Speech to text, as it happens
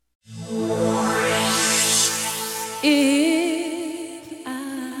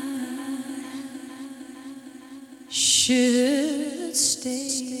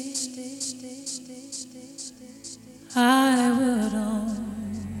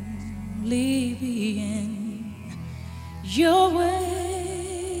your way.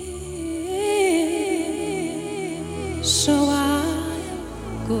 So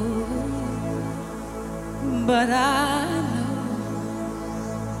I'll go, but I know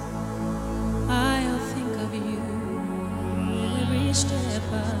I'll think of you every step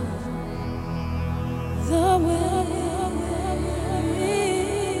of the way.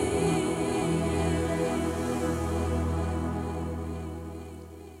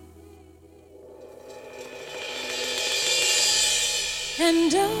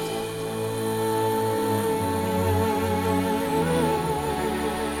 And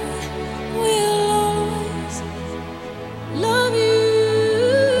will always love you.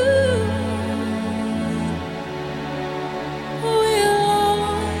 Will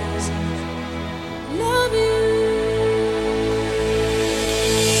always love you.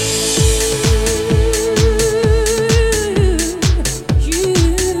 You,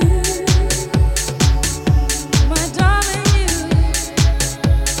 my darling, you.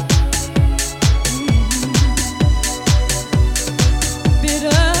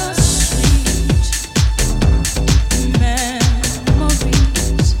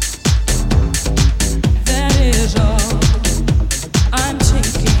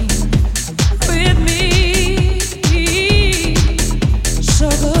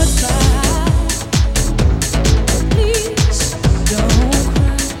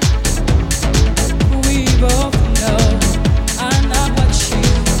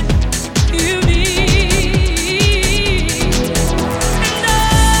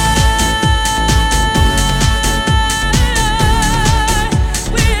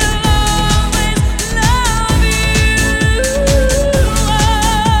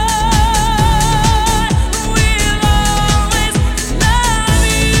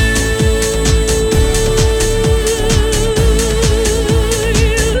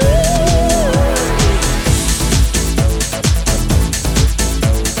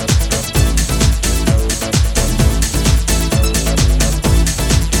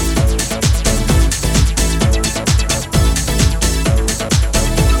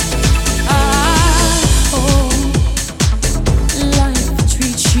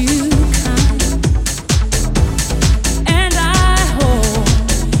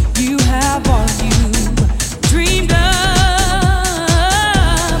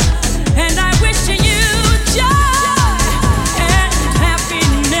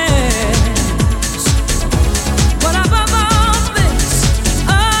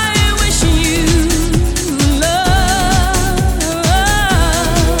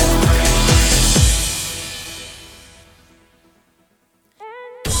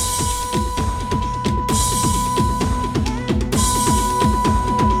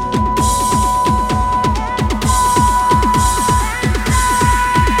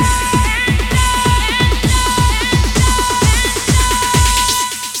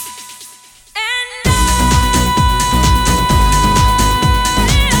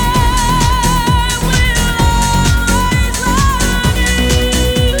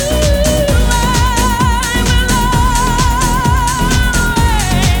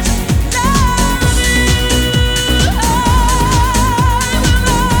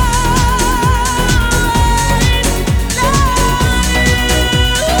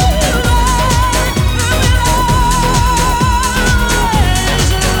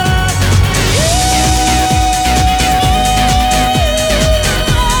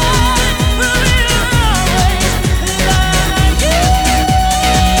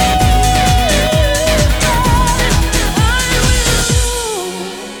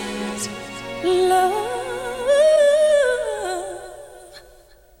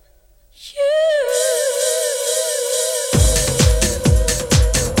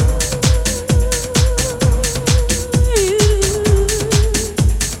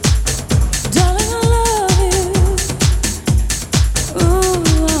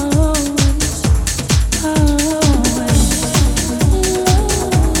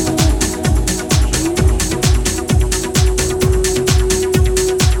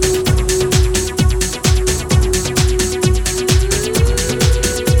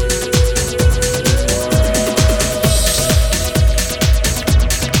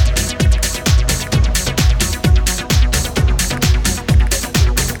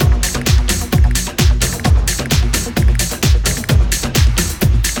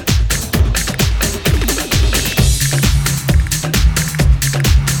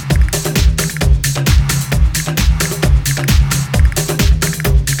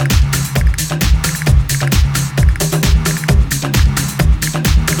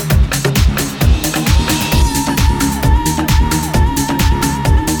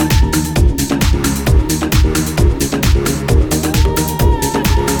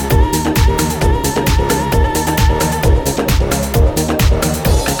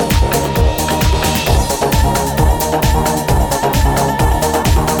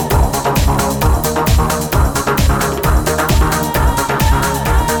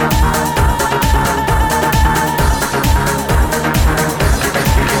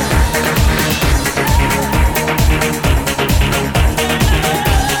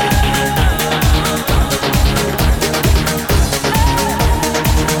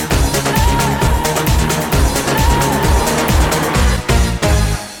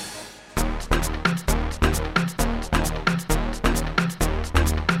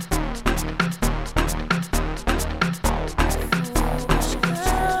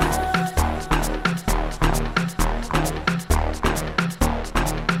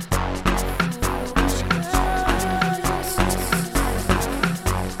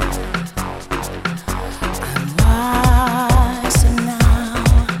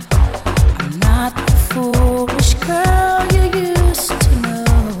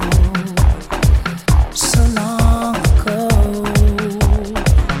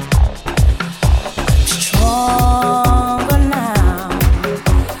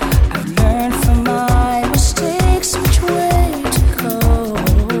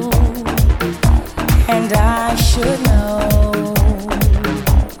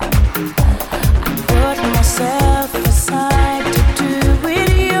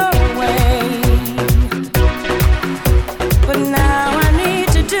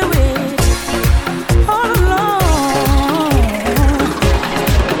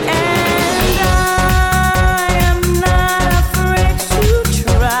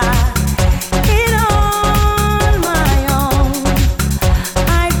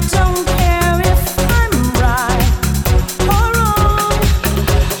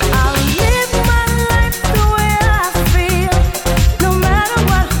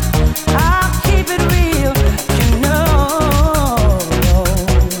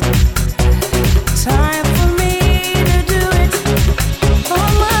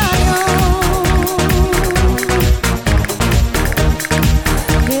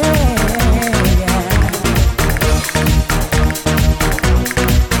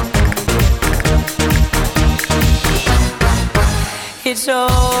 It's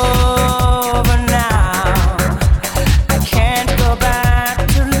over now. I can't go back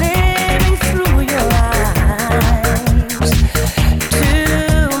to living through your eyes.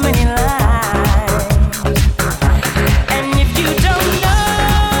 Too many lies. And if you don't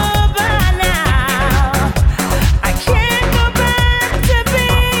know by now, I can't go back to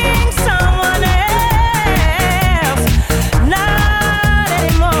being someone else. Not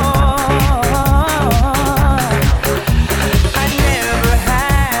anymore. I never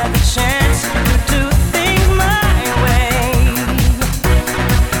had the chance to do things my way.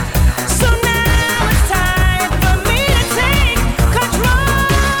 So now it's time for me to take control.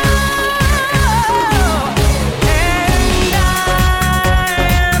 And I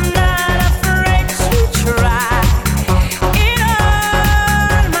am not afraid to try it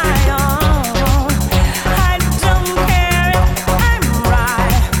on my own. I don't care if I'm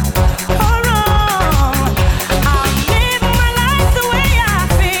right or wrong. I'll live my life the way I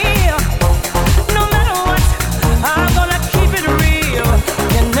feel. No matter what, I'm gonna keep it real.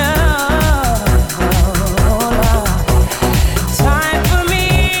 You know, time for me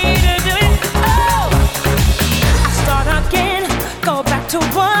to do it. Oh, I start again, go back to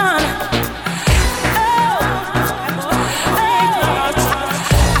one. Oh, I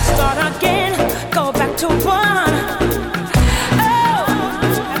start again, go back to one. Oh,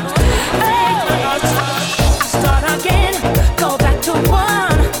 I start again, go back to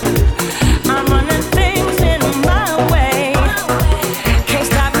one. I'm running things in my way. Can't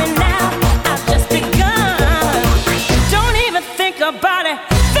stop me now, I've just begun. Don't even think about it,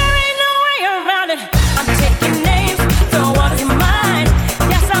 there ain't no way around it. I'm taking names, throw what is mine.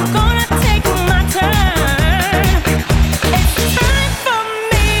 Yes, I'm gonna take my turn. It's time for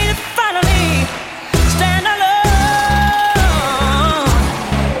me to finally stand alone.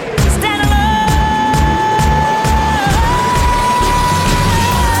 Stand alone.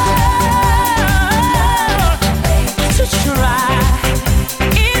 To try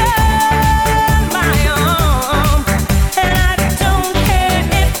it on my own. And I don't care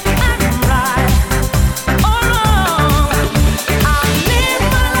if I'm right or wrong. I'll live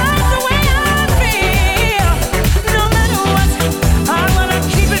my life the way I feel. No matter what, I'm gonna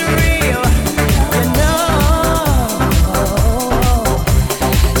keep it real. You know,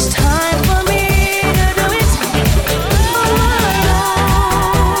 it's time for me to do it on my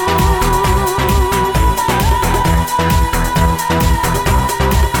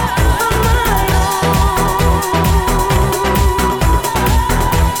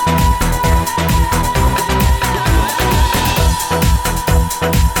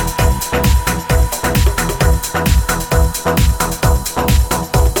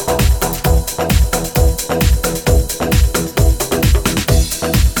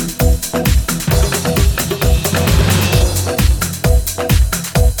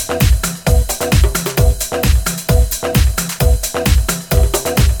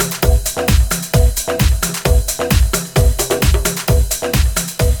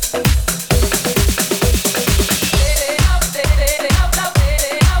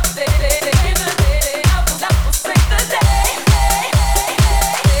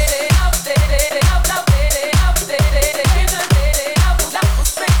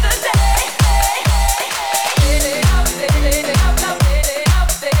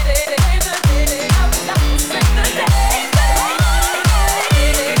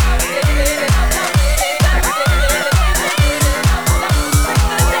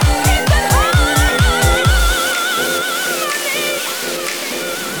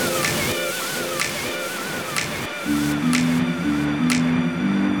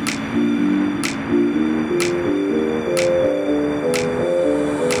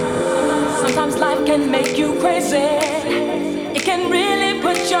Sometimes life can make you crazy. It can really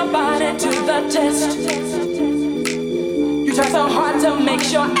put your body to the test. You try so hard to make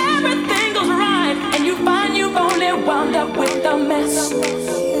sure everything goes right, and you find you've only wound up with a mess.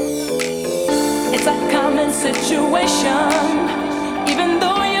 It's a common situation, even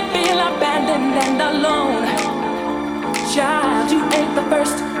though you feel abandoned and alone. Child, you ain't the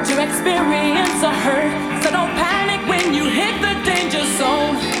first to experience a hurt, so don't panic when you hit the danger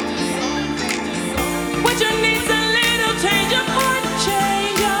zone. What you need's a little change of heart,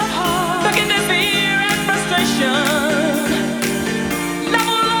 change of heart. Look at the fear and frustration. Love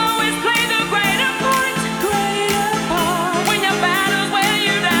will always play the greater part, greater part. When your battles wear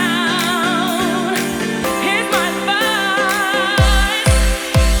you down, here's my advice.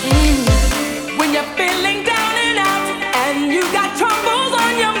 When you're feeling down and out, and you got troubles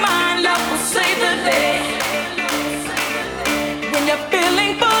on your mind, love will save the day.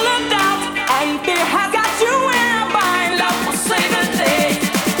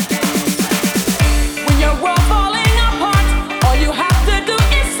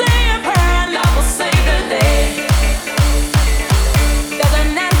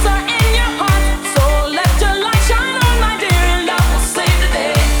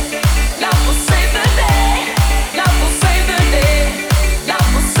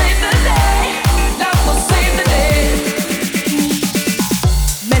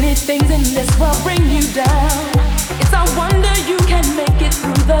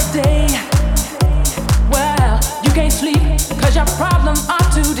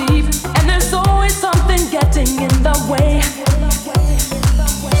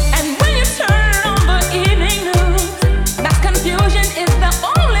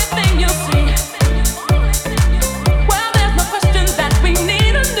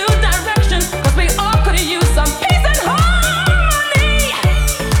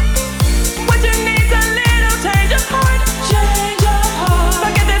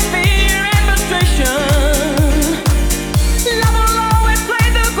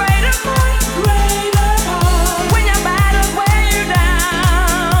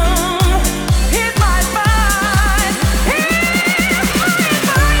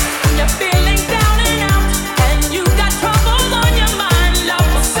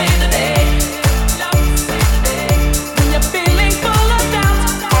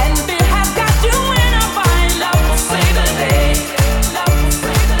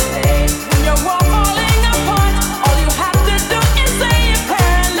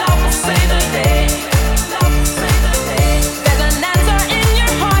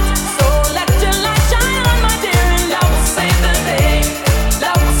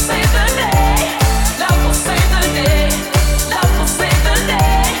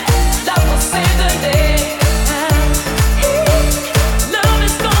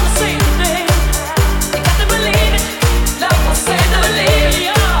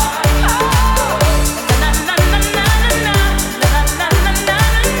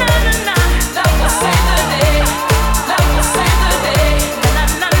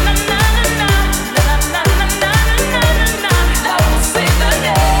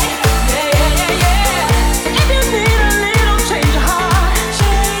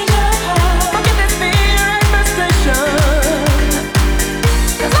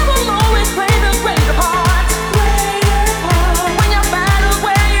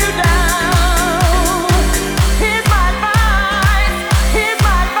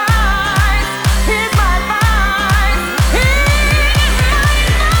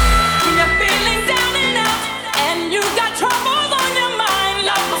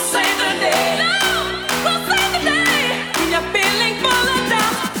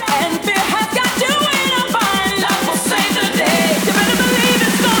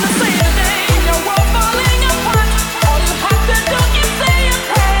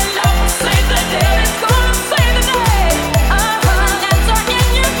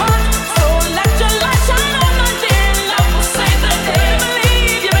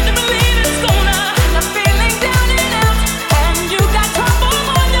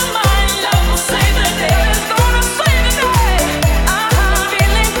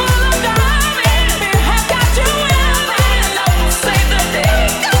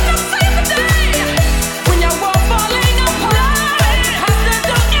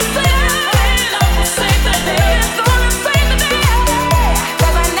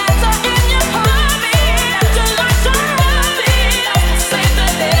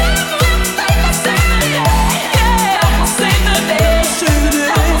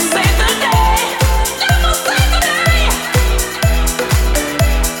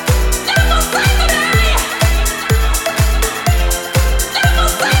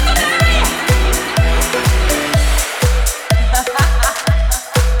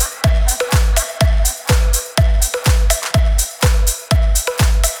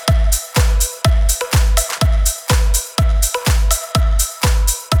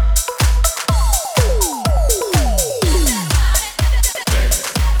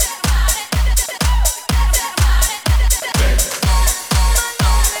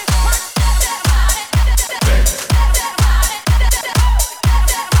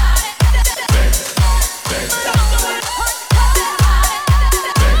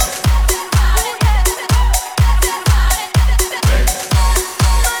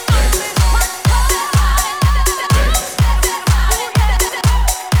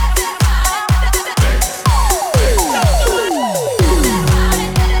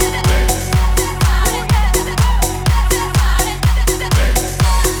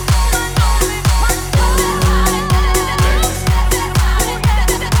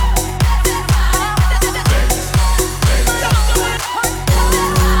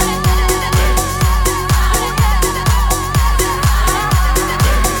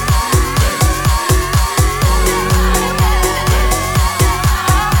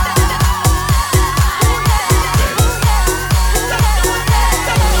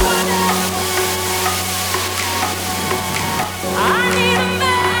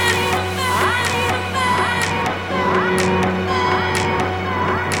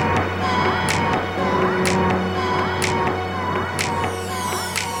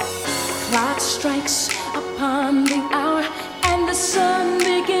 strikes upon the hour and the sun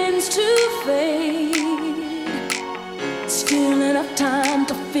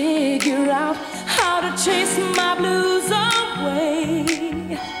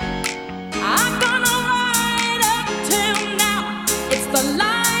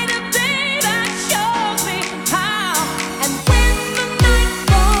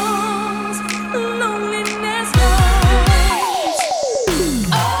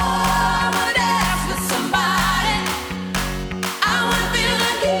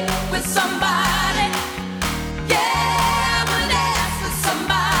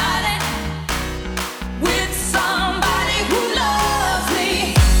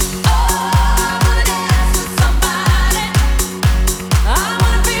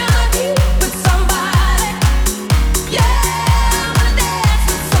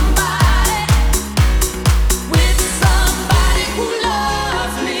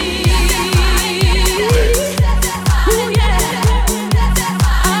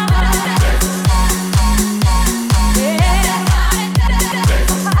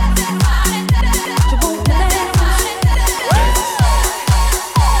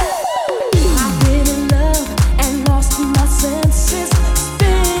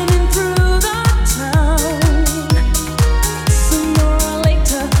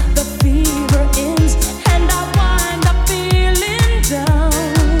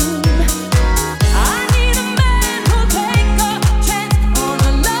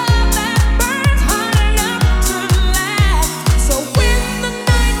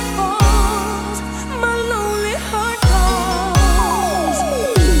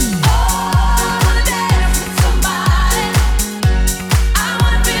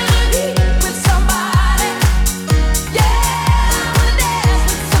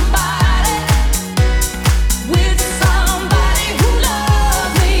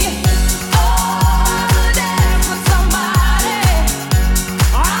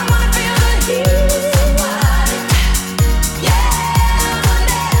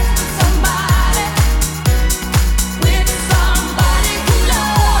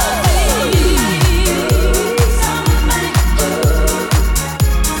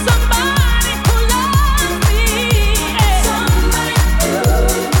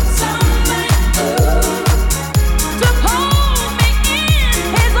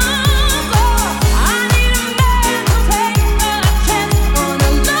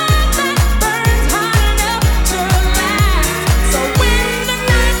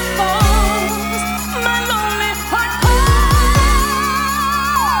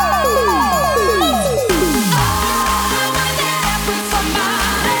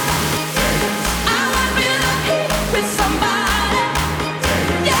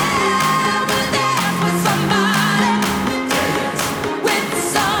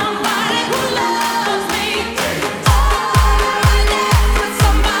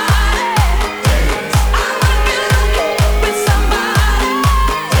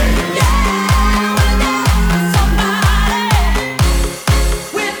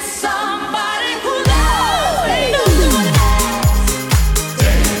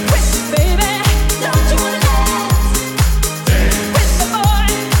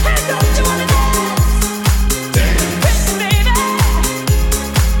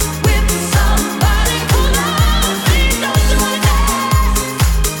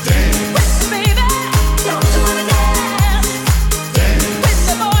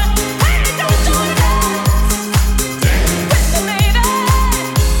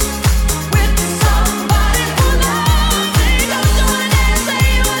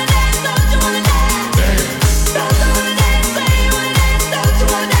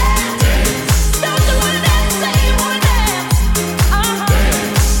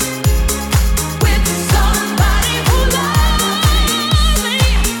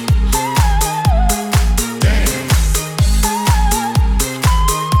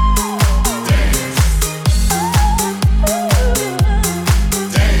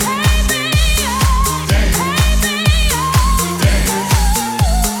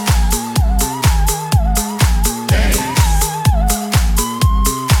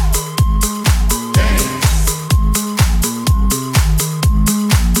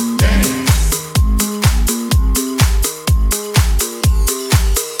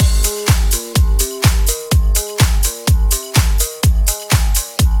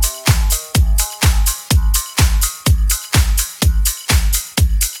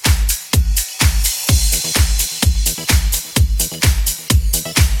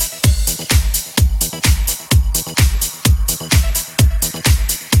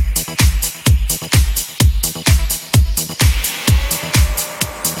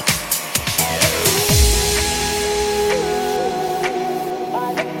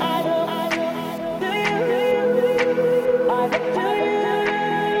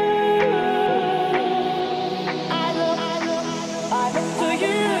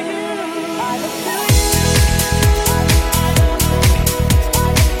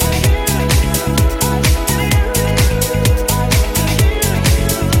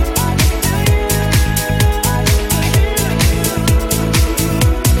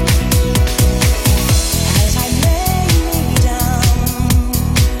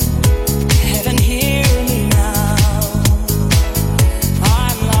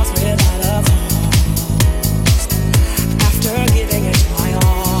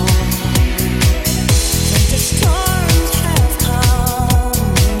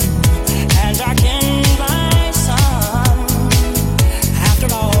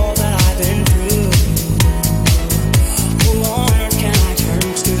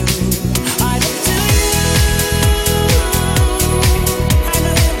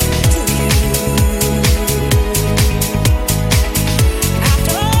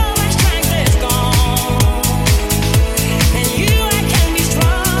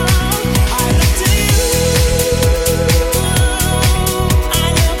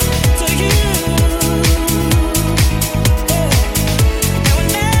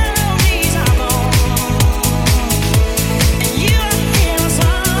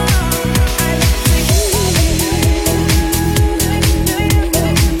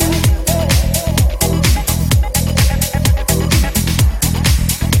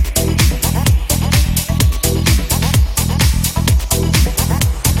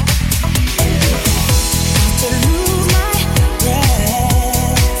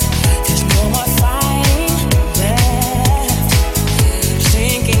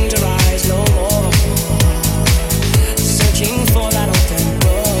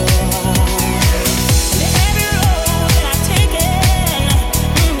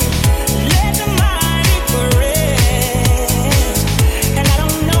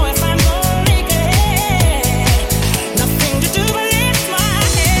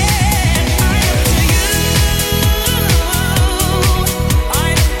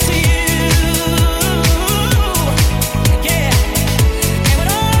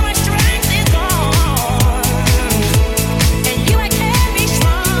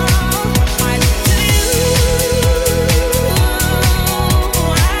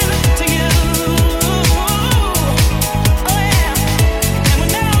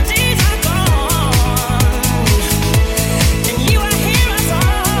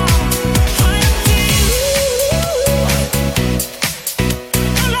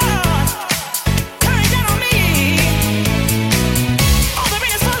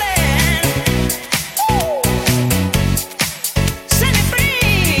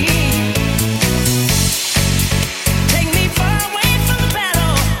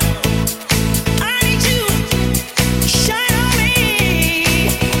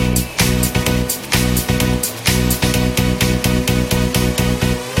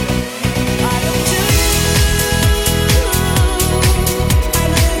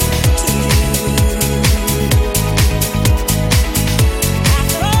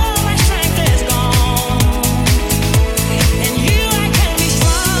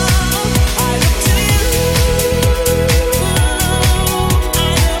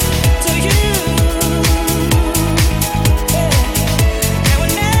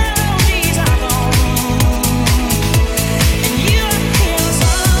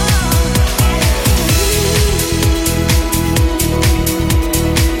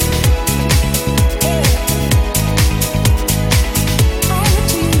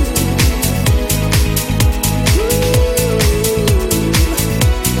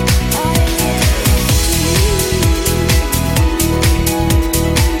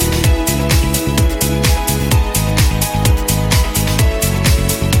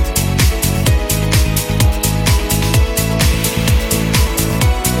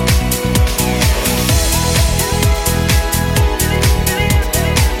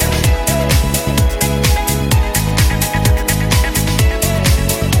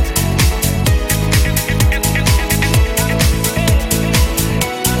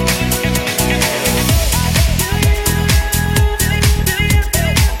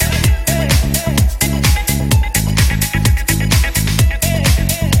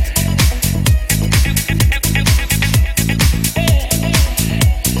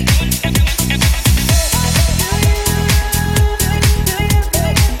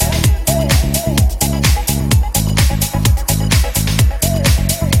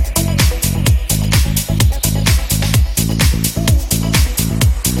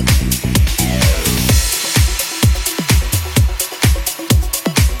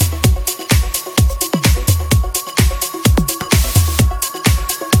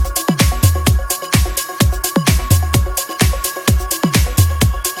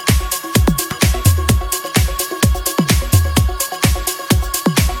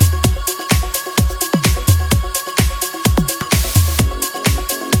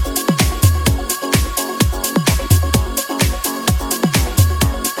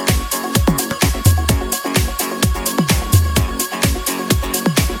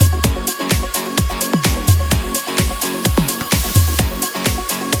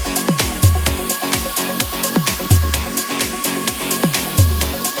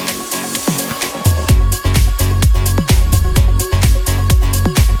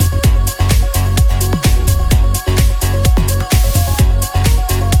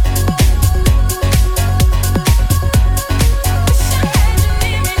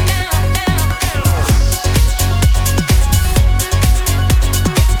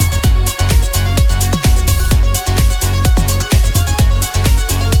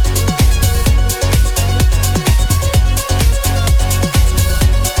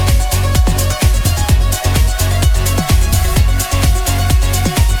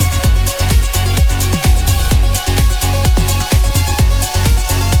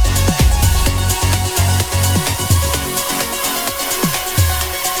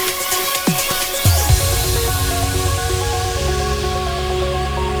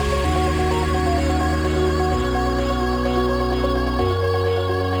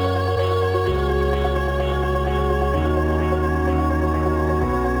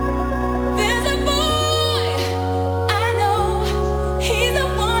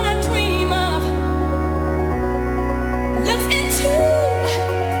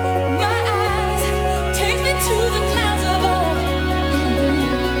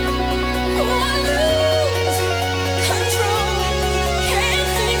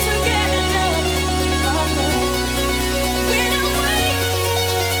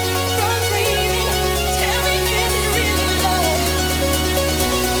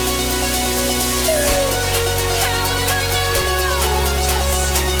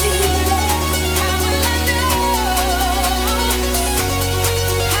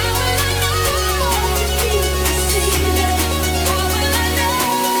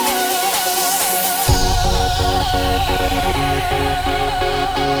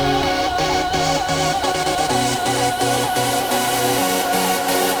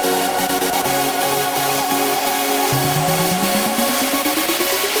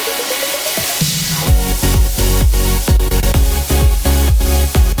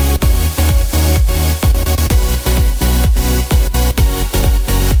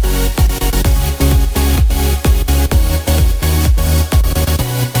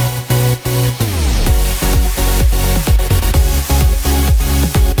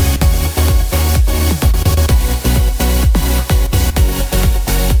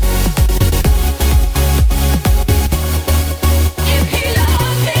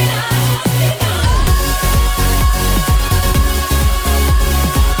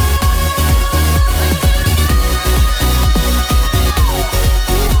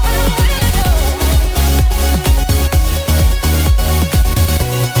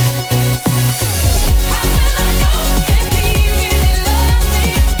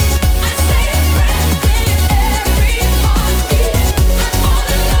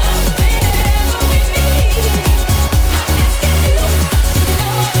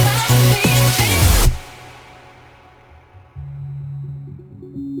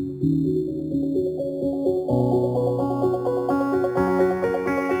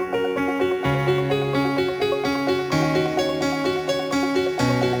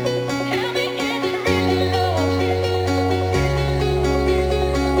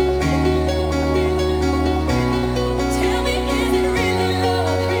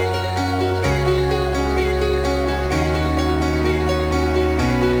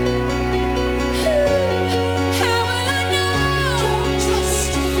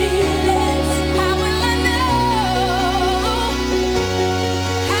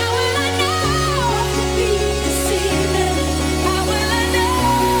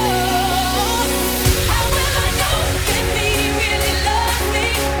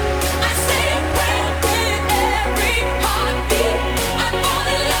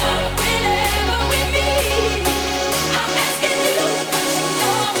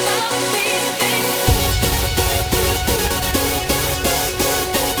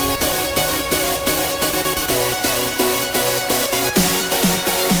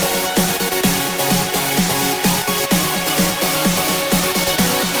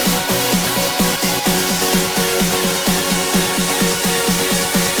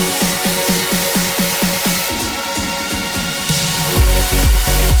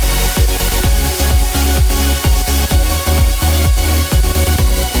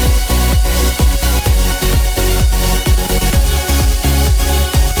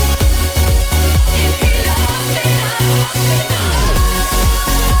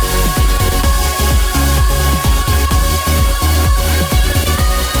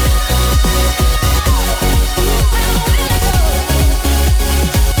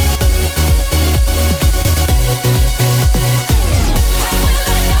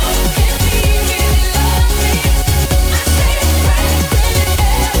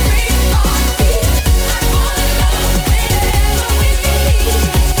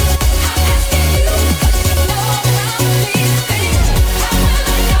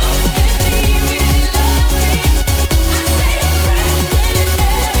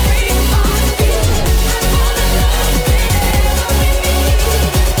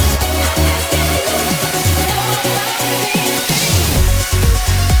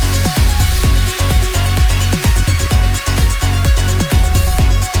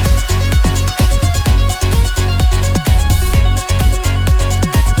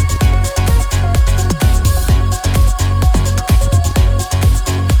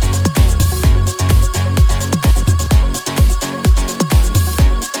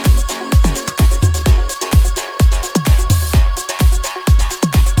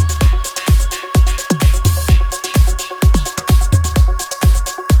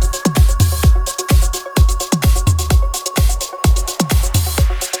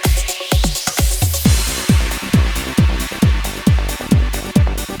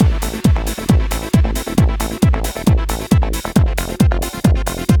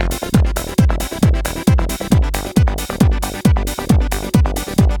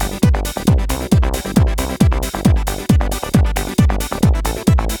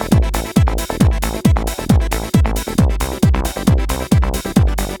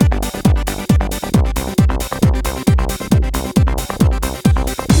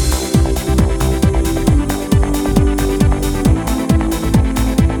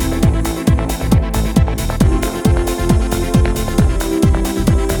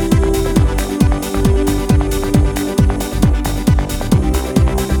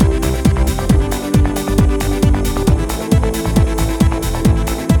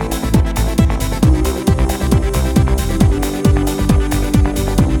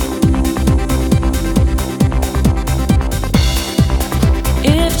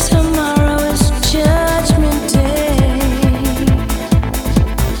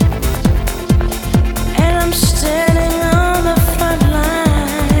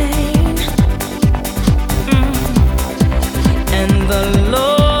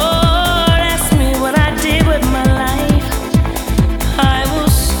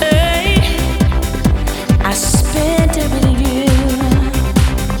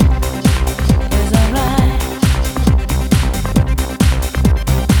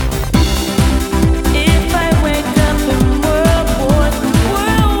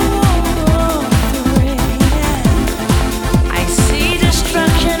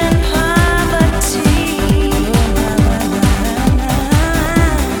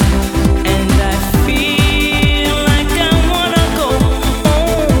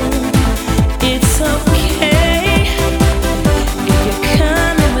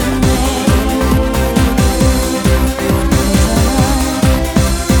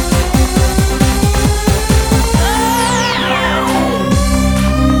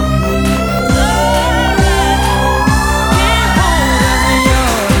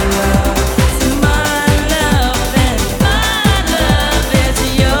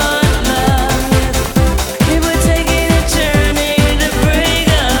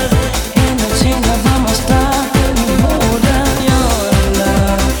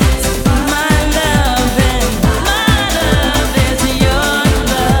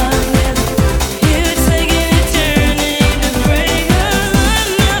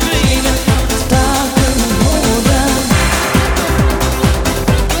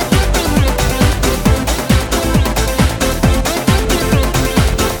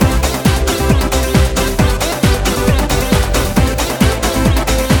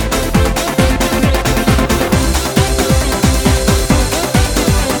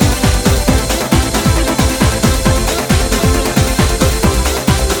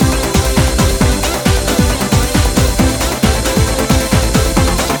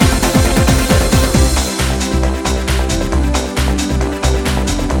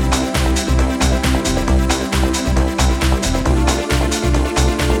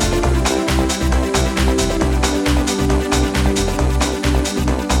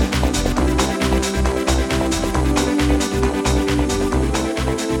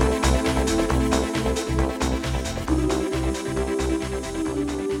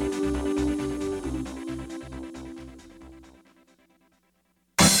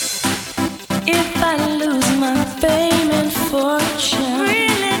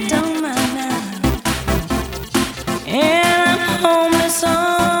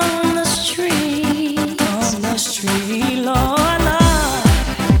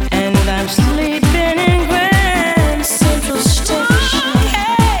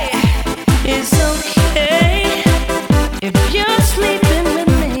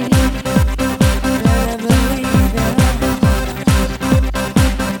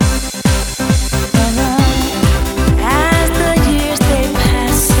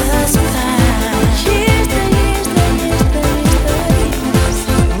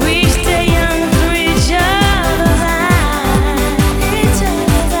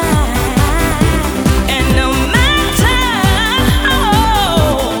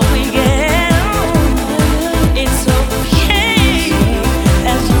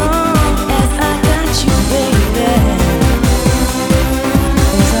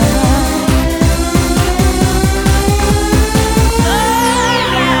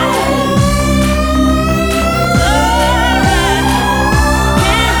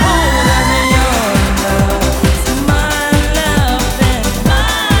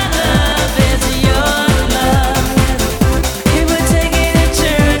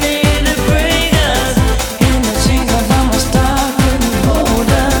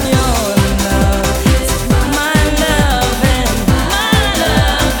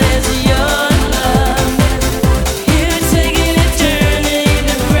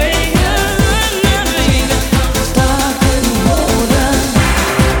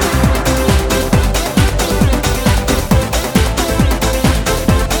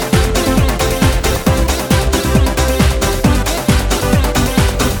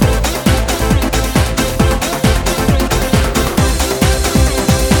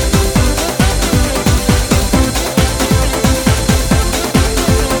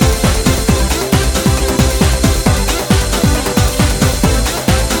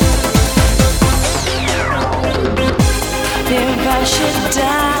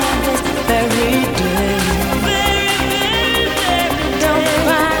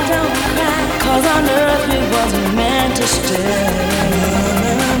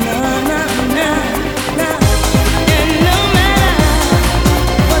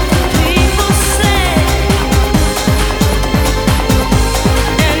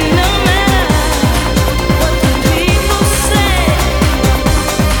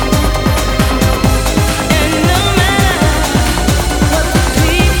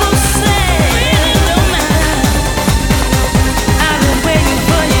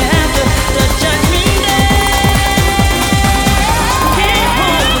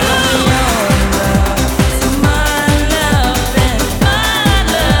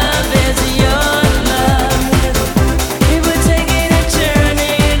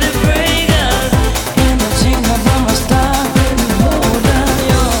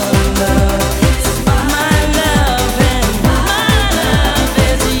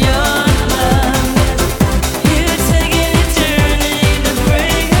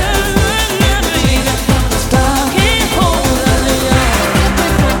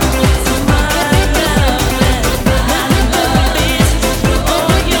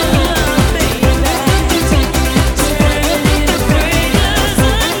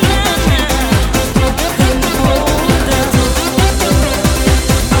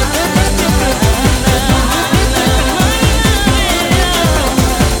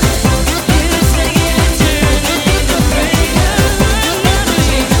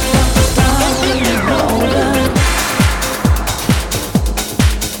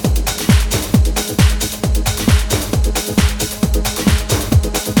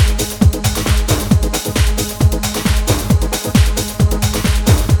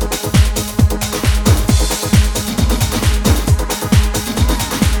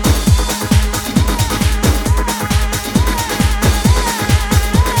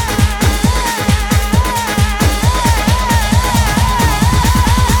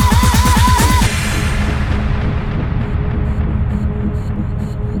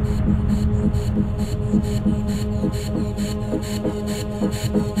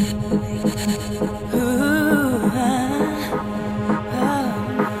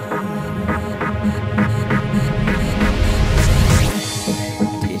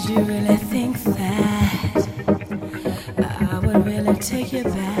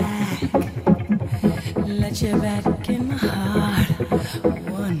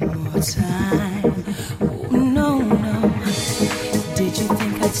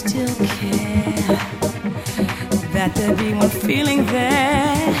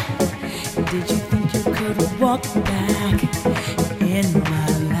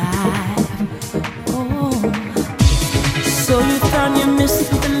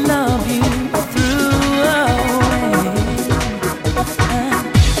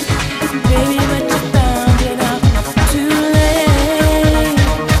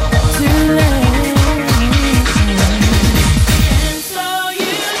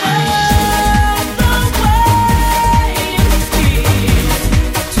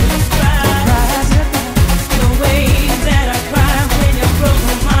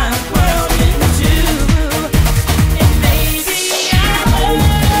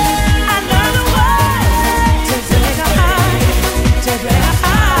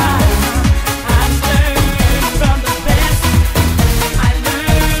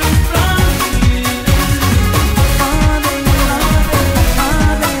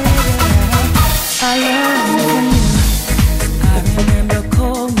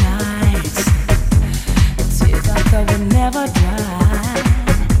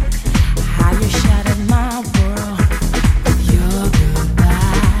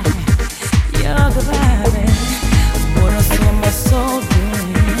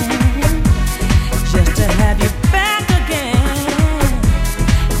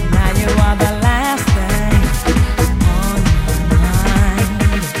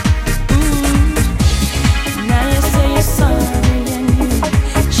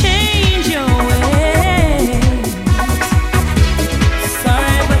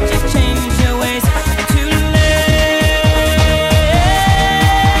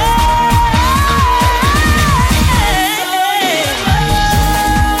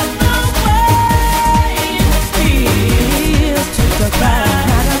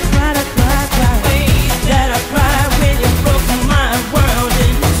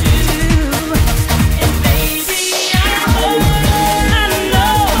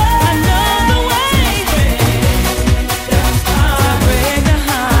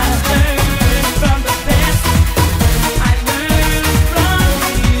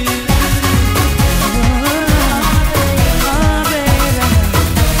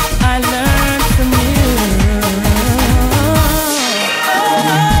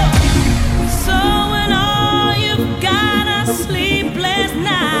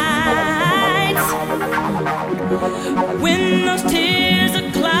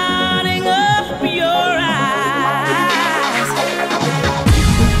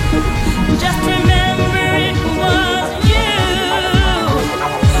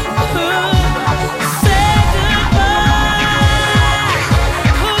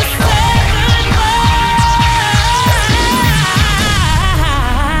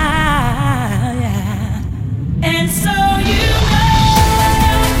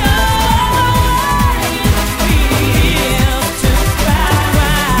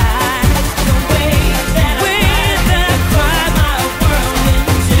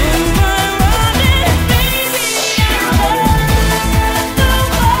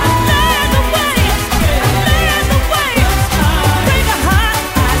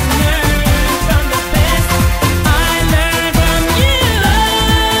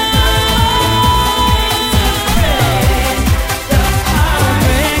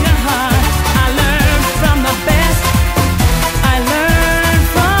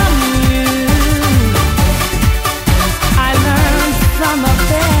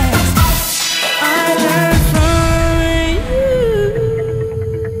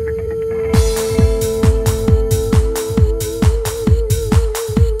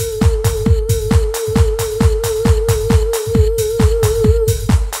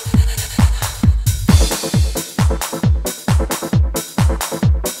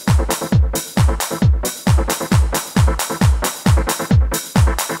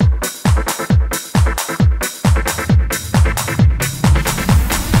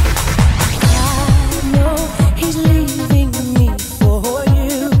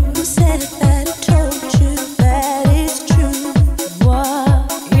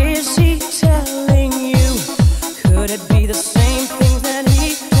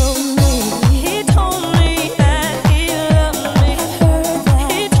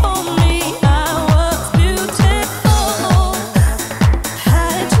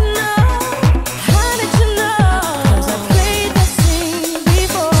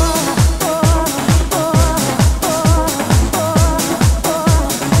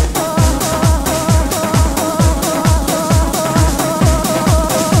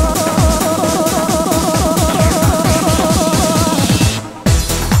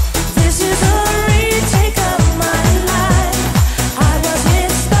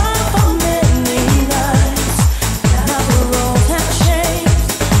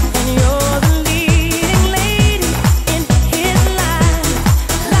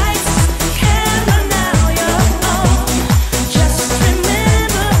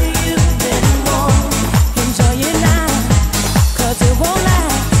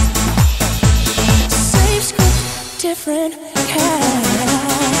different cast.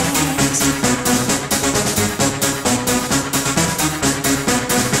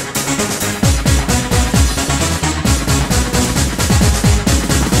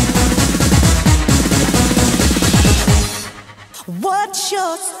 What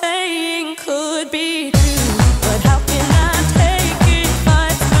you're saying could be true, but how can I take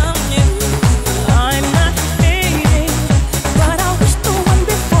advice from you? I'm not hating, but I wish the one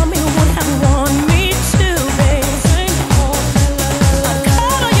before me would have warned me to be. I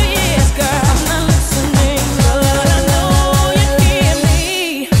cover your ears, girl. I'm not listening, but I know you hear me.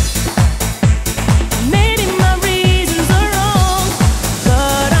 Maybe my reasons are wrong,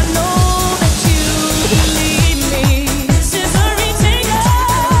 but I know that you believe me. This is a retake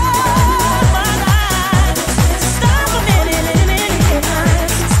of my life. Stop a minute,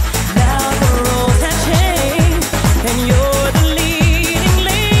 now the roles have changed, and you're the leading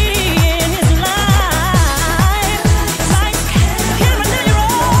lady in his life. Like camera, now you're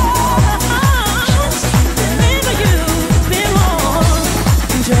on. Remember you've been wrong.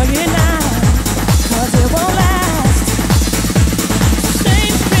 Enjoy it now, 'cause it won't last.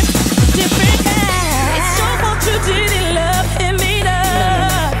 Same script, different cast. It's your fault you didn't love him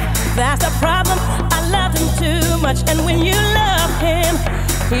enough. That's the problem. I love him too much, and when you love him,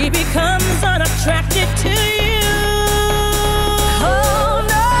 he becomes unattracted to you. Oh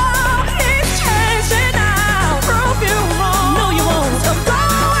no, he's changing now. Prove you wrong. No, you won't. So go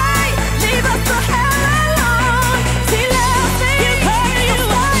away, leave us the hell alone. He loves me, he hurt you,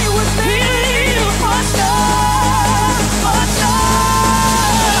 stay with me. He'll leave you for sure, for sure.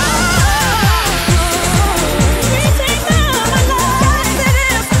 We take now my life, it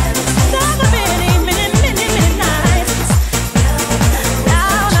is. Stop a minute nights.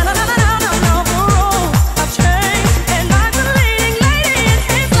 Now, no, rules have changed, and I'm the leading lady in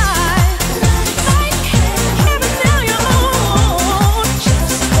his life. Like heaven, now you're on.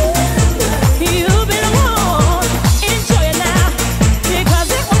 You've been wrong. Enjoy it now, because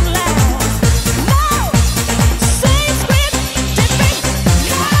it won't last. No, same script, different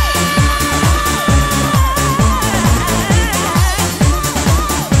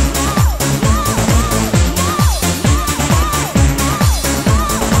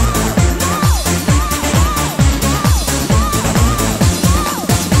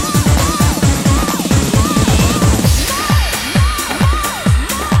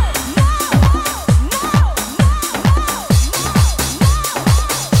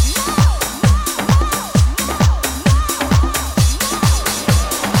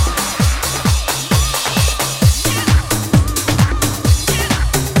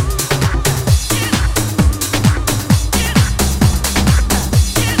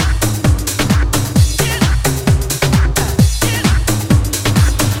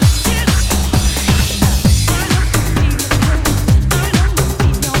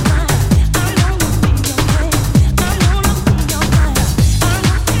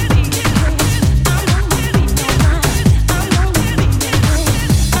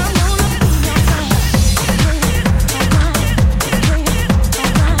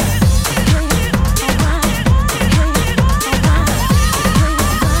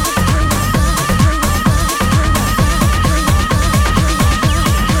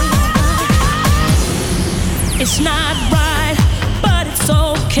It's not right, but it's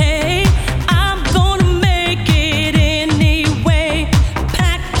okay. I'm gonna make it anyway.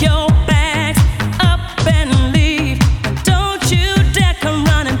 Pack your bags up and leave. Don't you dare come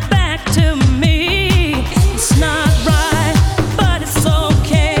running back to me. It's not right, but it's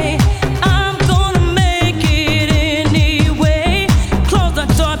okay. I'm gonna make it anyway. Close the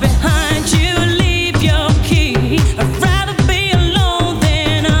door behind you, leave your key. I'd rather be alone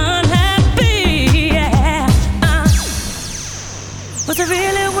than unhappy. Yeah.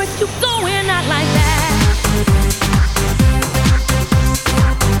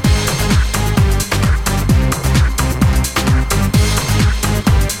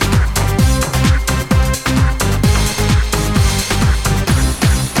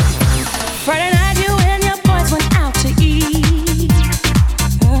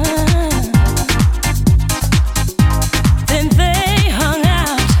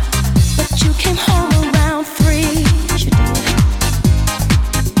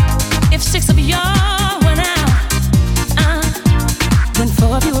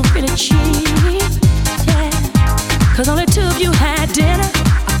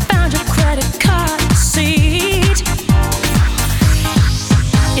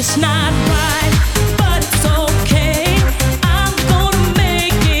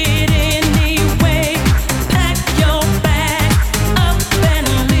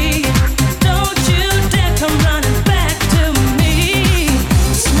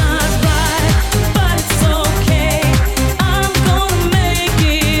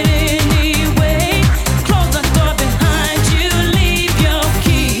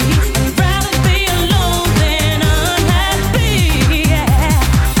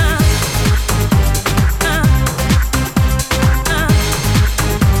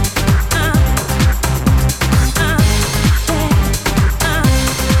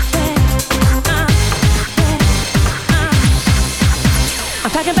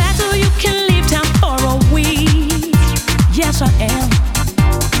 packing back so you can leave town for a week. Yes, I am.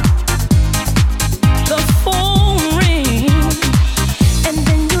 The phone rings, and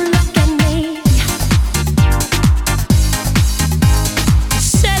then you look at me.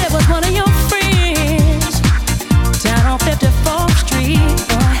 Said it was one of your friends down on 54th Street,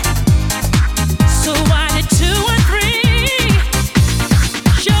 boy. So why did 2 and 3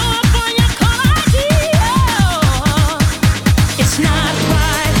 show up on your caller ID? Oh, it's not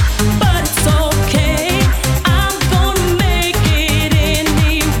right, but it's okay. I'm gonna make it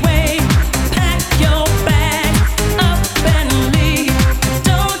anyway. Pack your bag up and leave.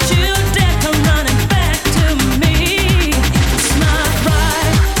 Don't you dare come running back to me. It's not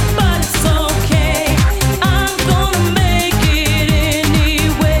right, but it's okay. I'm gonna make it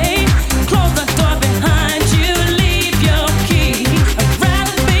anyway. Close the door behind you, leave your key. I'd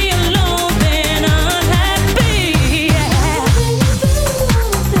rather be alone than unhappy.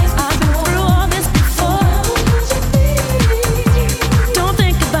 I've been through all this before. Don't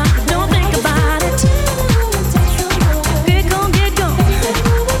think about it, don't think about it. Get gone, get gone.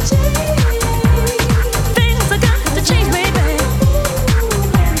 Things are got to change, baby.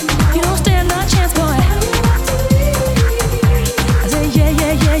 You don't stand a chance, boy. I say, yeah,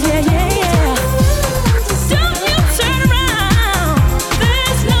 yeah, yeah, yeah, yeah, yeah. Don't you turn around.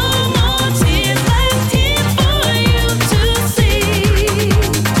 There's no more tears left here for you to see.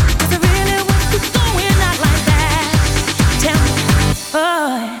 Is it really worth you going out like that? Tell me,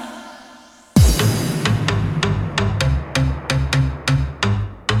 boy.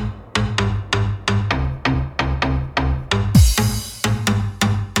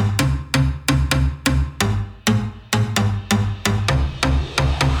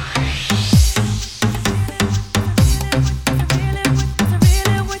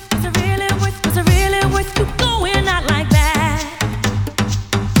 Is it really worth you going out like that?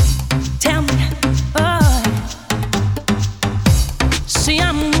 Tell me, boy. See,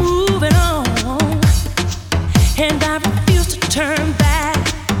 I'm moving on, and I refuse to turn back.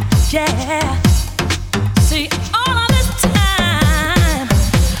 Yeah. See, all of this time,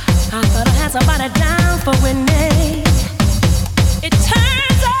 I thought I had somebody down for Whitney. It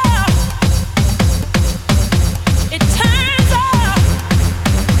turns out, it turns out,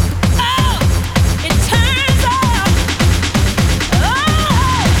 oh, it turns out,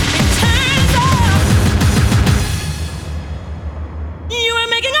 oh, it turns out, you were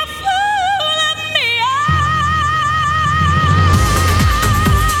making a fool of me.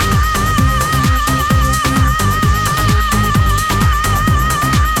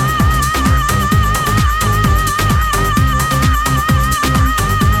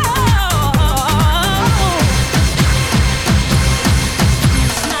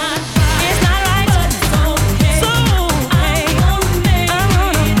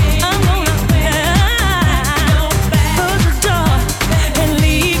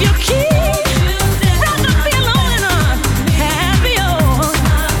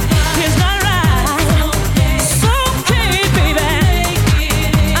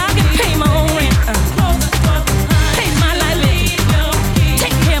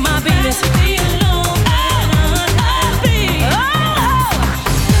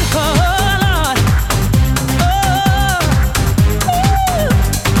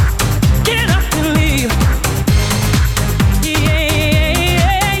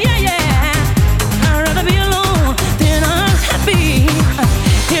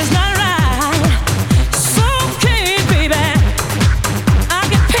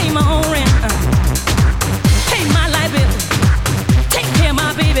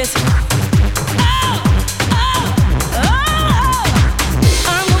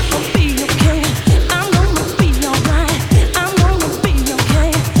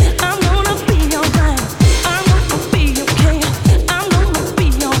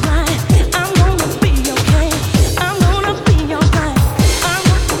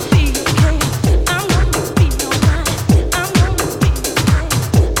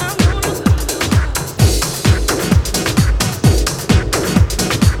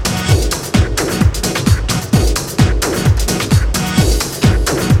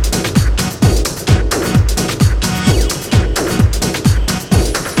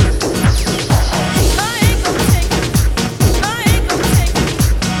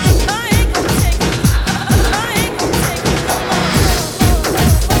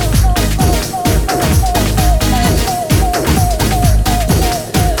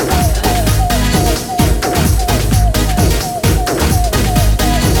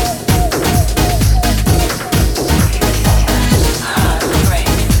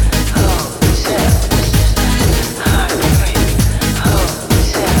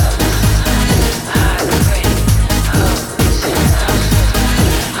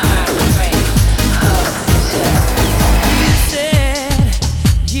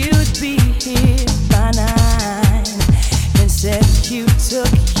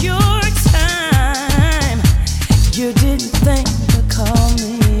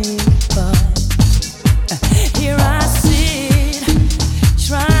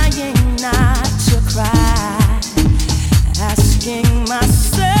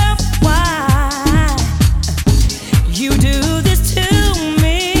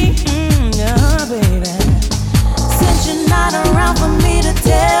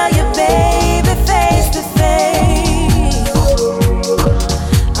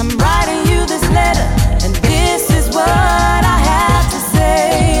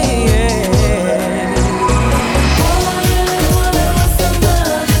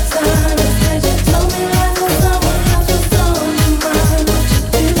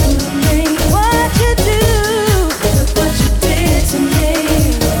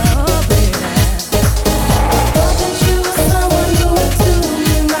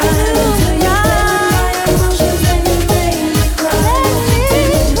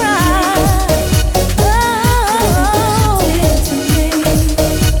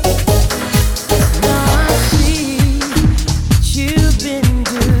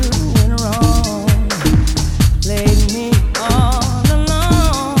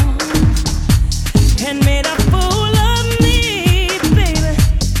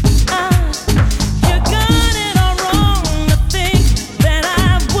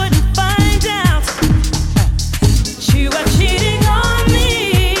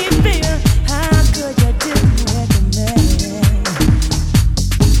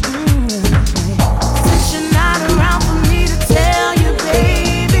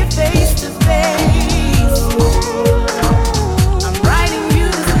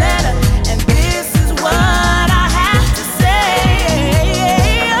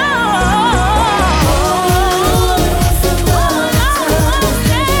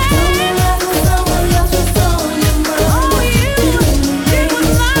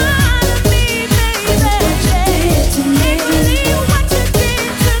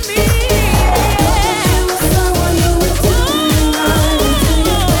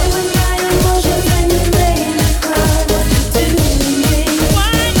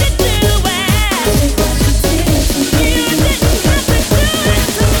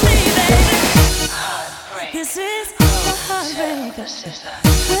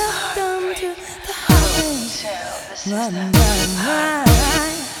 Welcome to the house.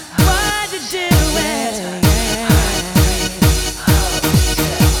 What you doing?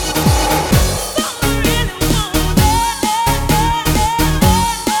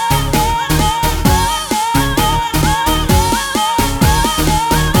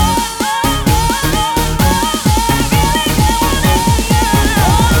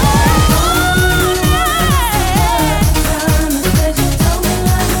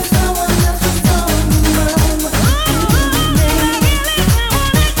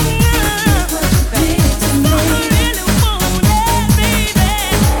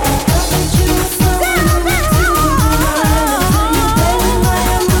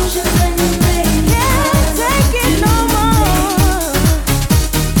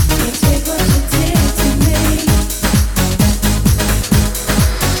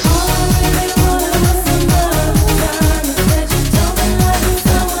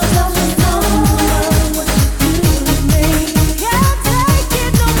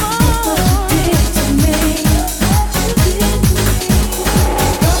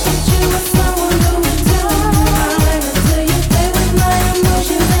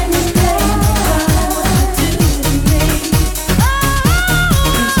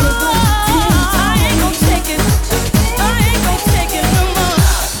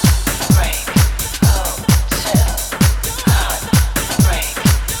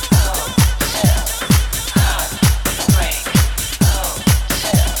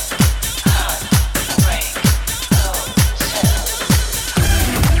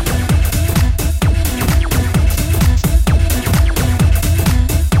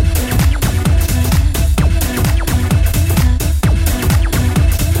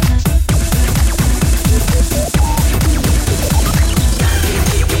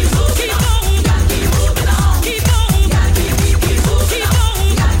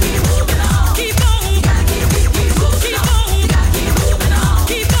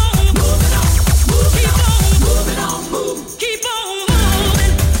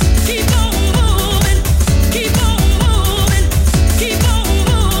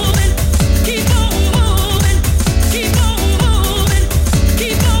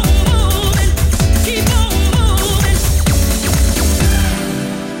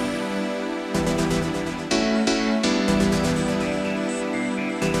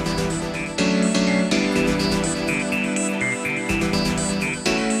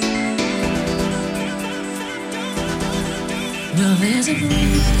 Well, there's a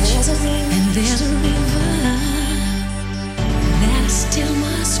bridge and there's a river that I still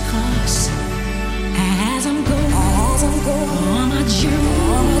must cross as I'm going on my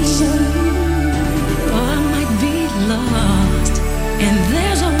journey. Or I might be lost, and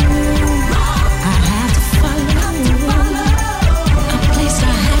there's a road I have to follow, a place I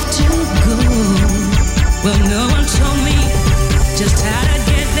have to go. Well, no one told me just how to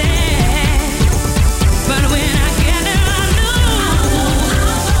get there, but when I get there, I know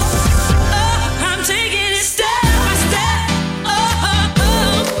I'm taking it step by step.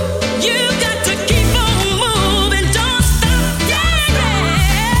 You got to keep on moving, don't stop, yeah.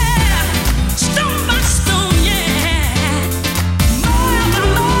 Stone by stone, yeah. Mile by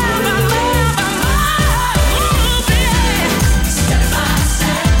mile by mile by mile, yeah. Step by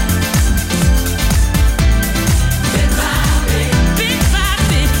step, bit by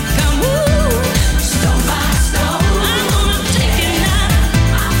bit, come on. Stone by stone, I'm gonna take it now.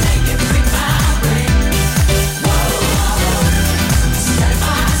 I'll take it brick by brick. Step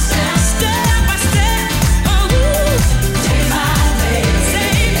by step, day by day,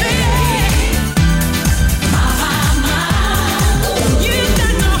 mile by mile. You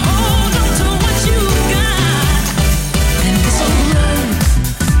got to hold on to what you got. And this old road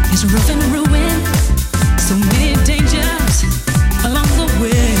is rough and ruined. So many dangers along the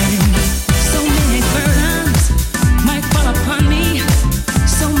way. So many burdens might fall upon me.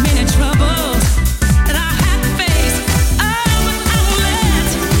 So many troubles that I have to face. Oh, but I won't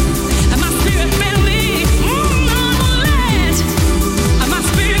let my spirit fail me. I won't let my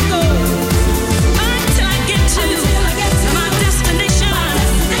spirit go until I get to my destination.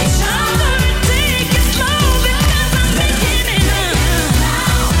 I'm gonna take it slow because I'm making it now.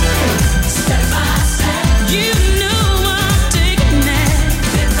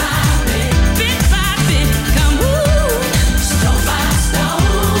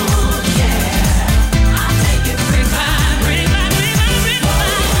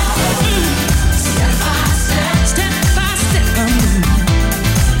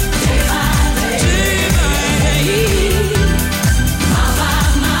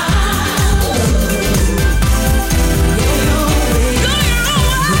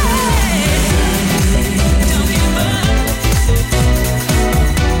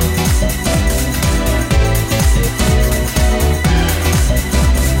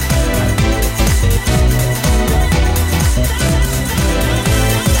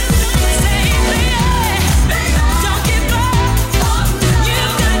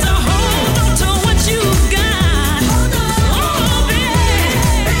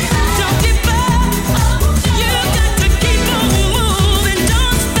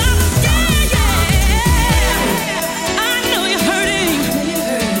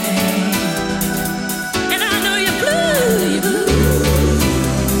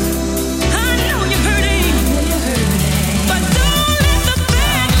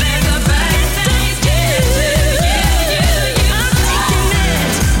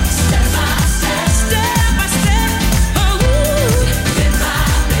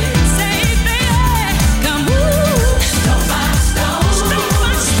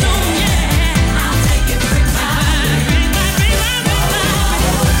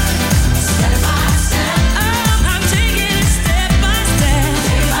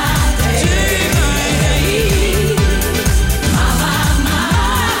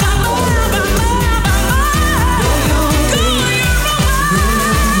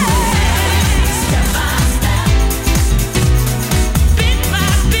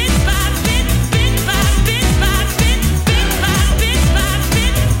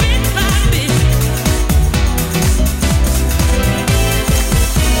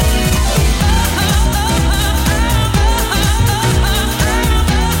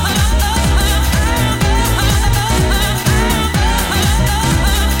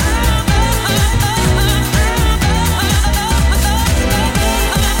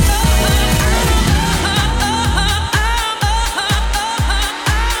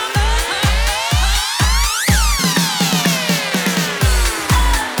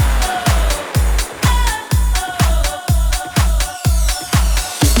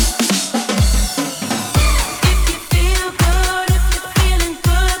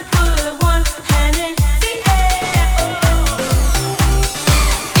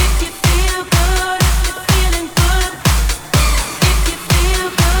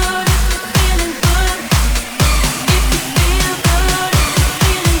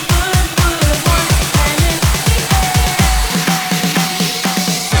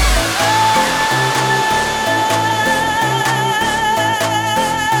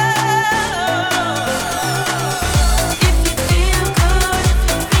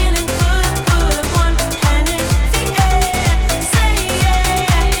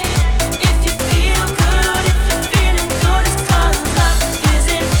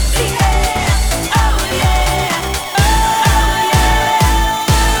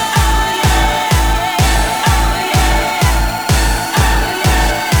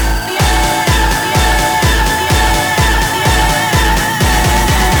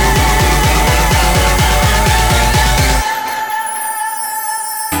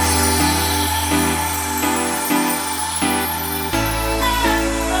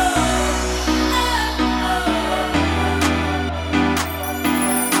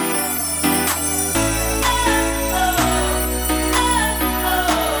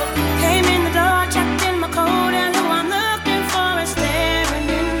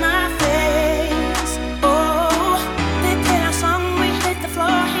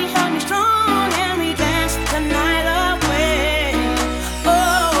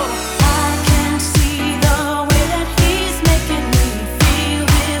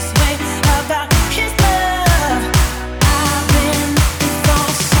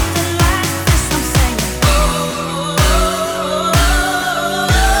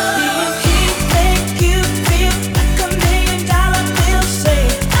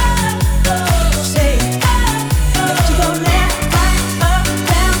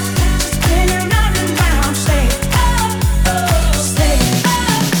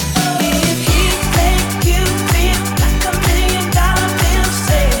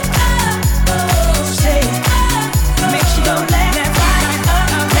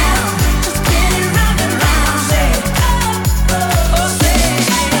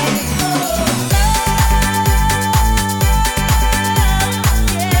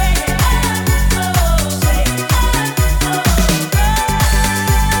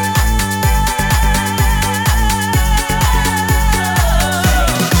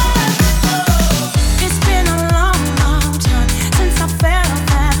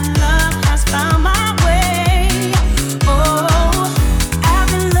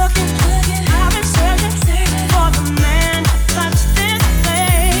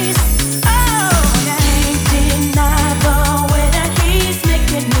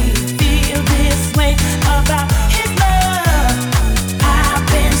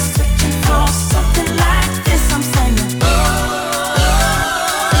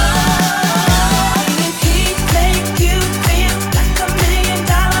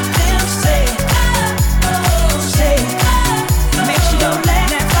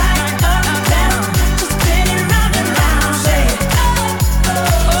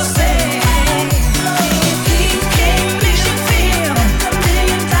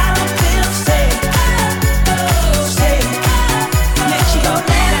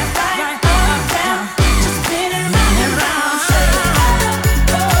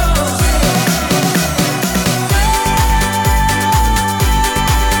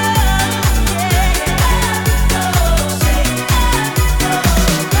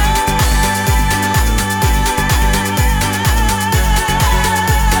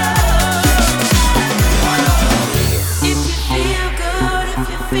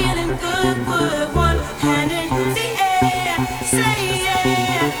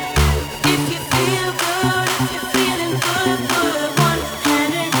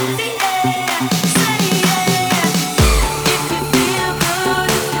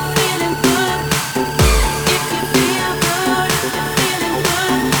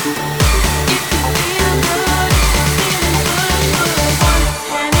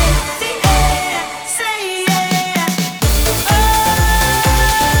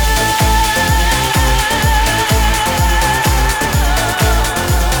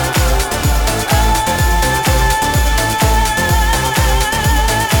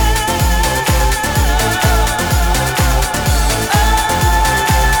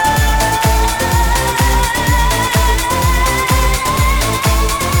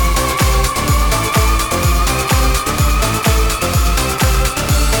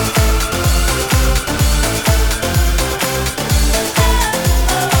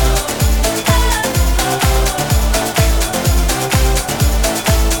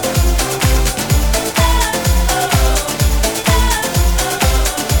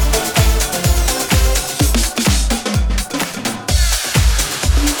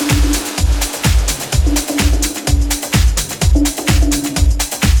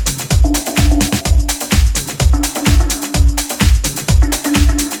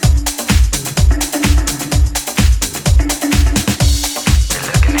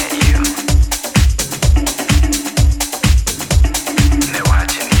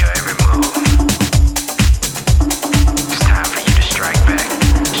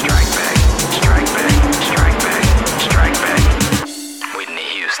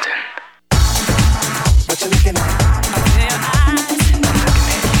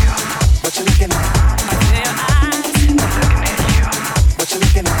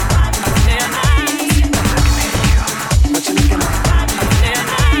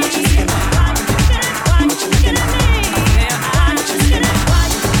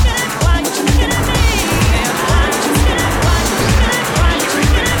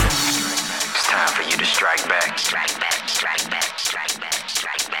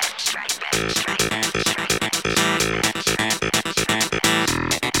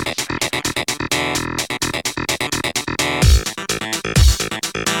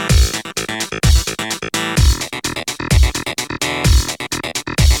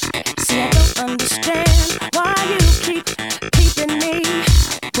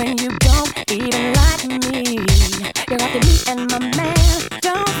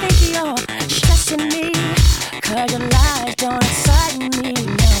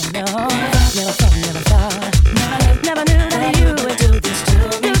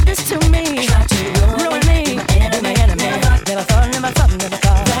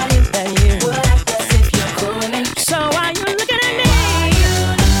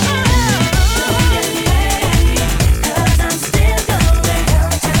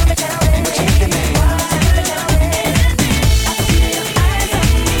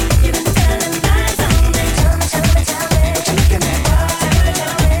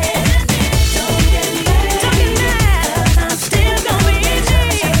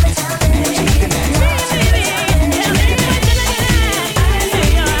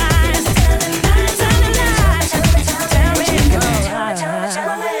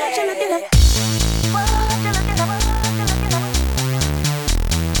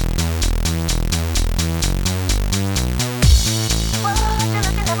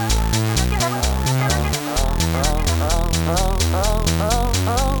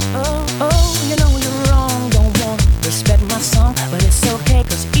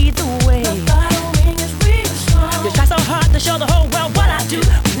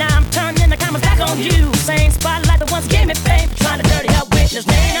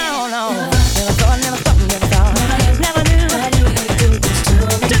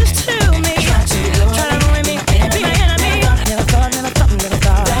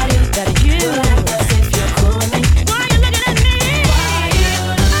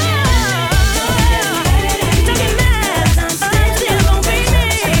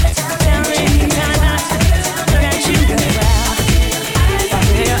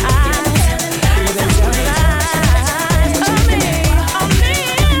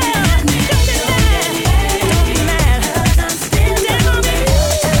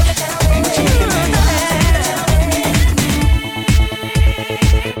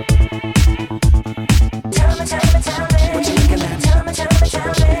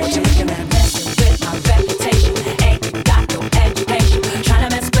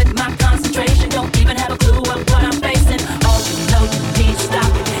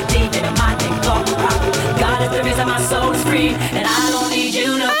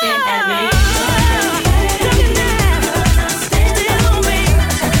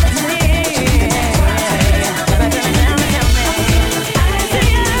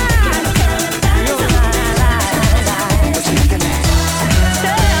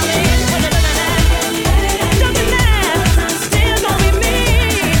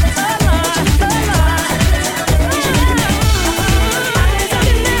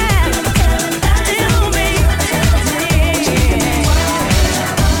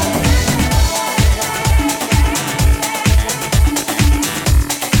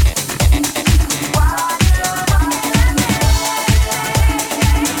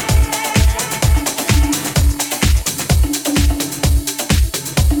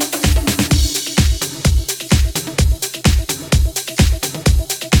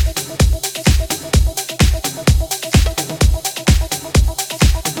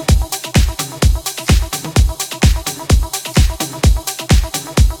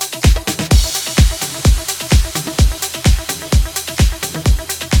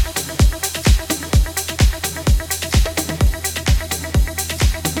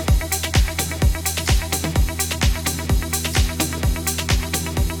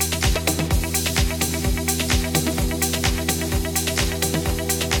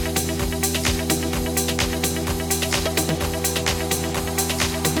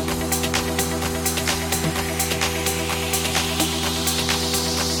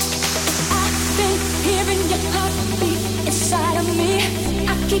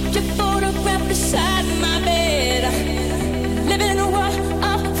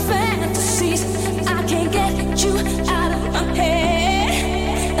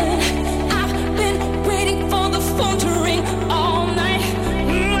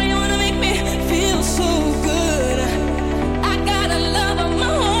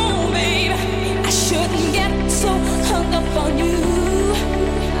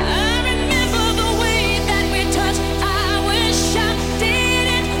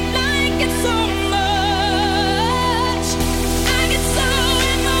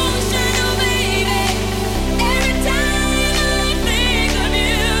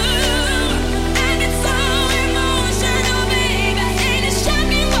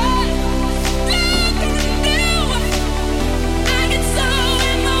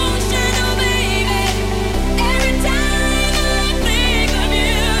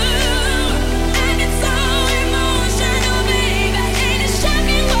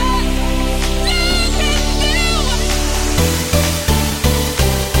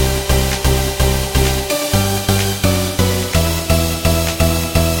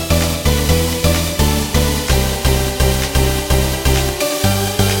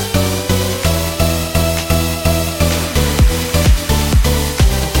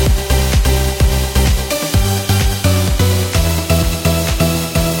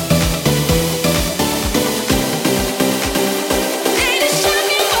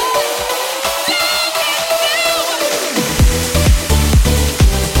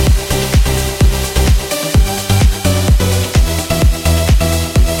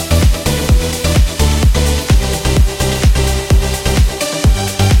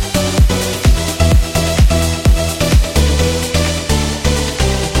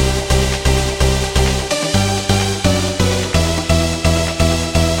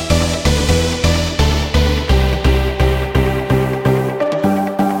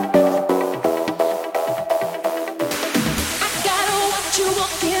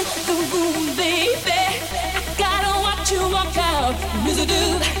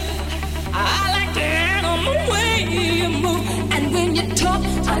 I like the animal way you move, and when you talk,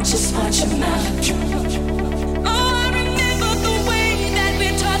 I just watch your mouth. Oh, I remember the way that we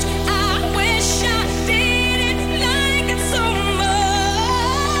touched. I wish I didn't like it so much.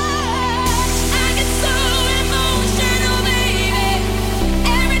 I get so emotional, baby,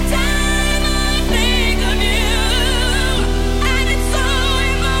 every time I think of you. I get so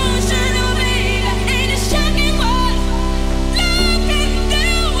emotional, baby, ain't it shocking what love can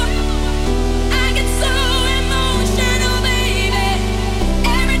do? I get so emotional, baby,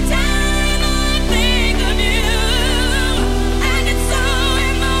 every time I think of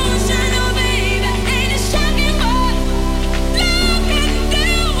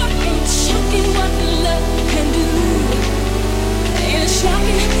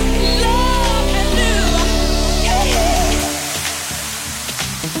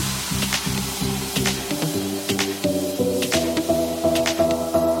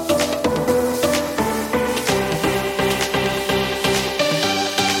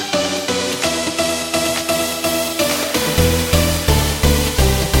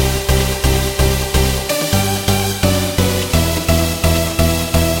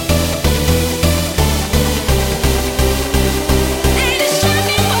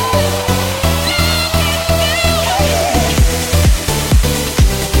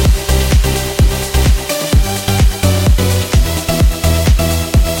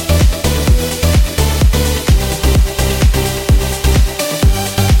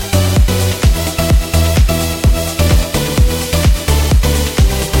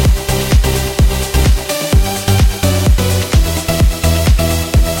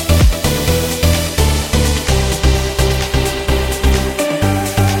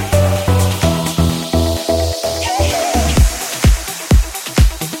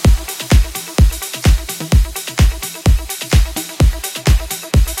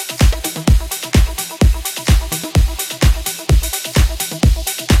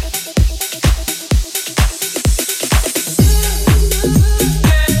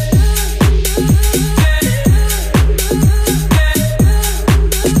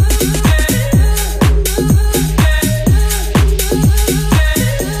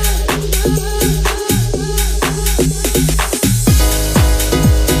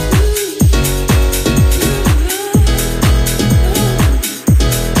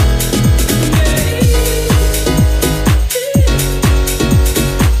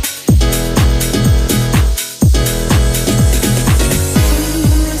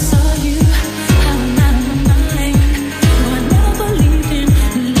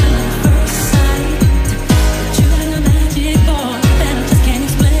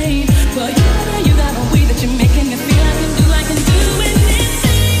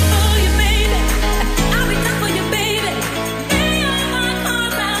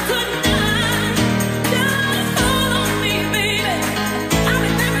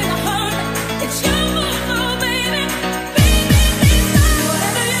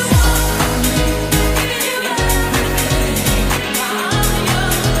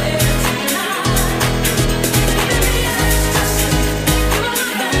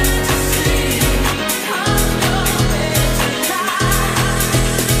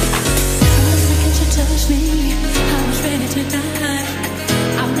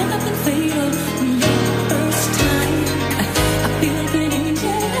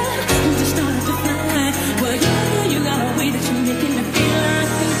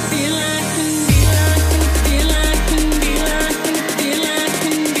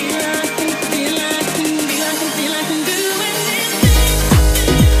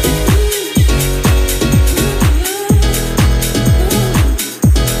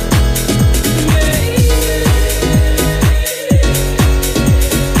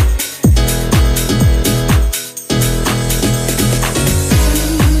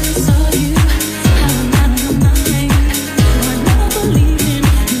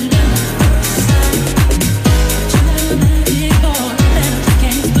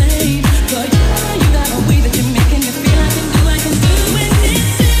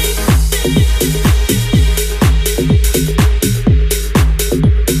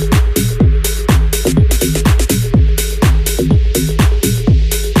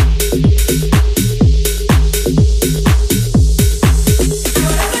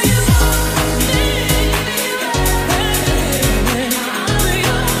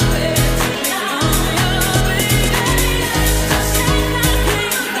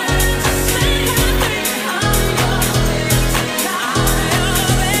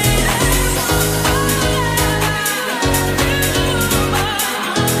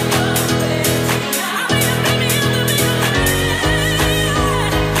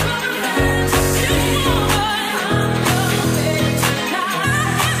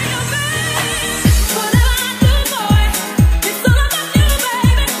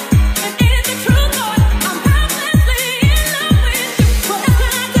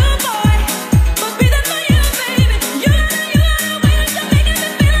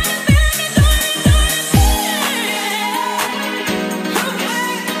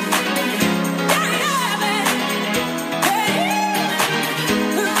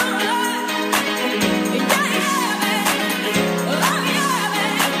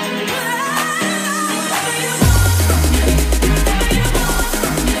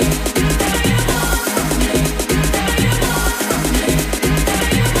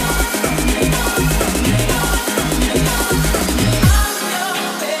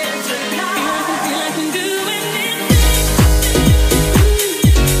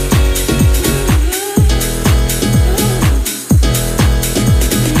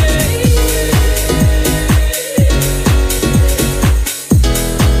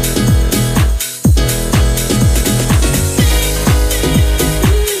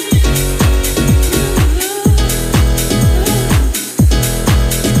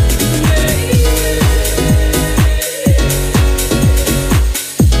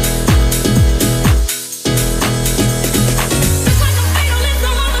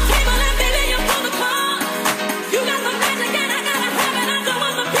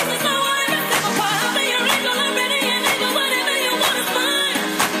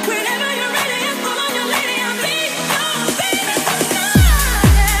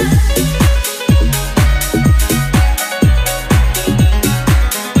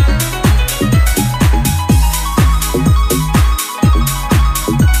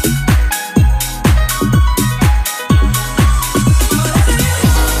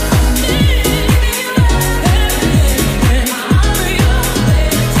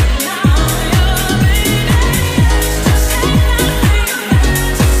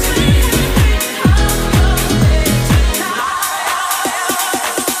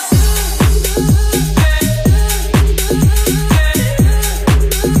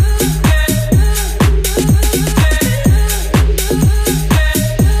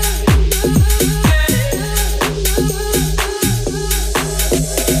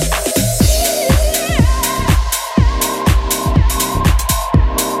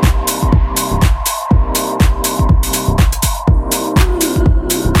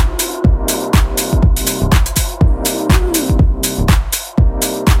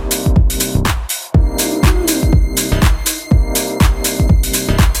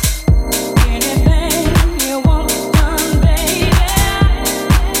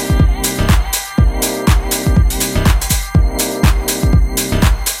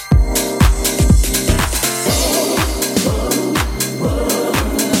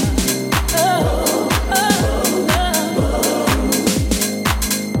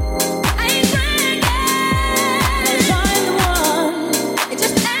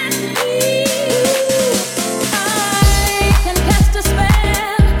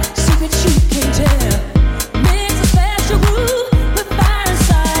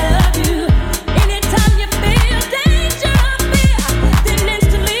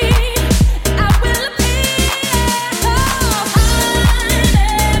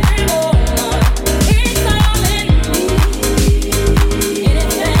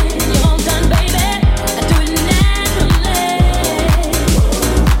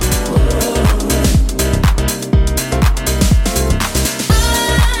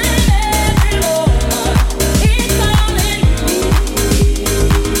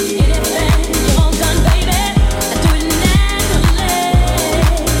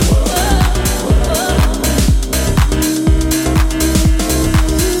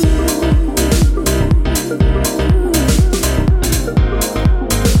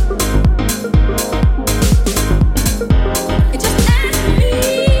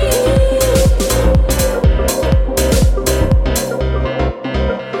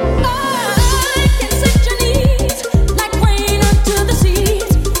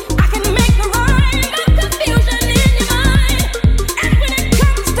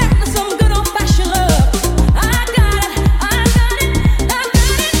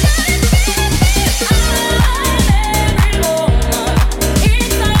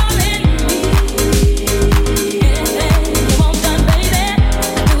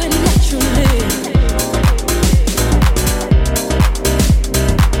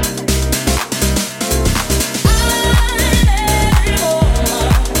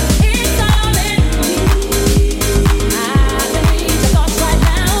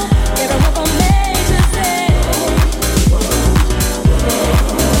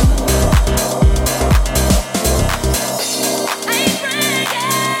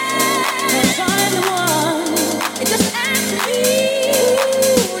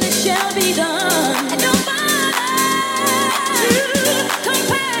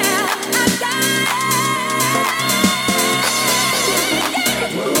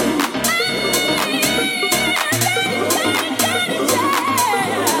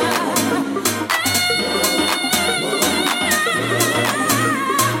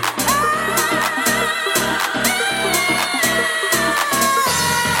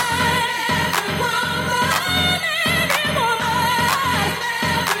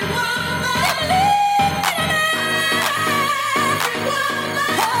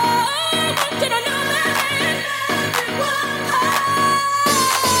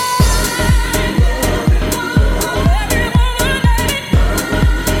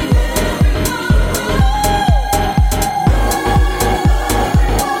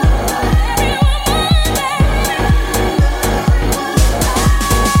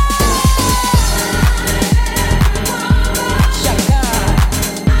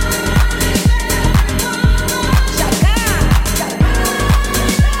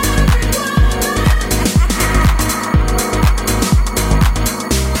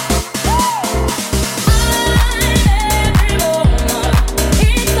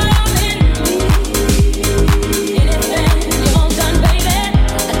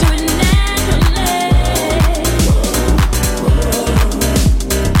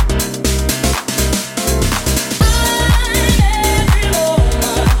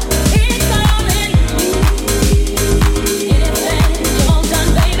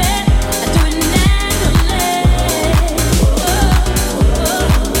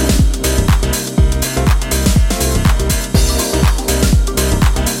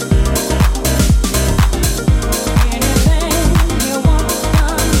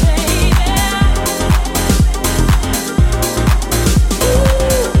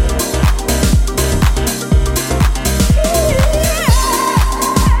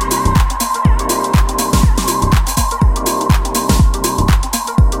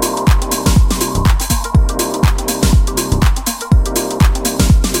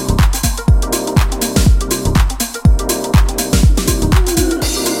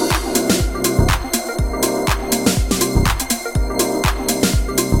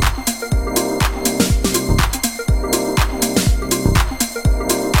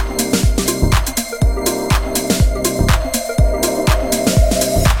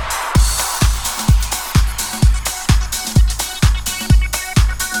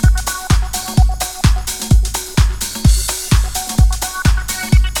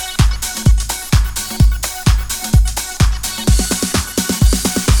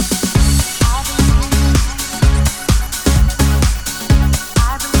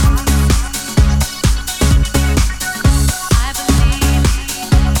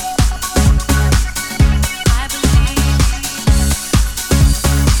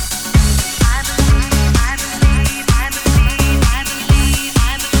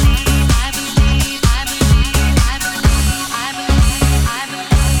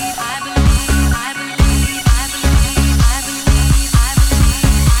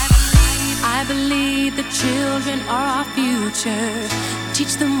future.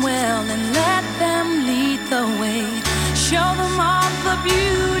 Teach them well and let them lead the way. Show them all the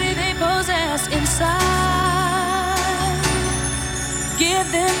beauty they possess inside.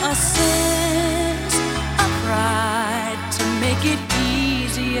 Give them a sense of pride to make it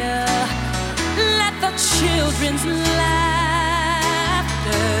easier. Let the children's laughter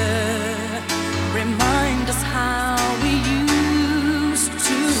remind us how we used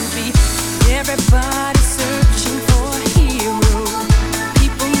to be. Everybody searching for a hero.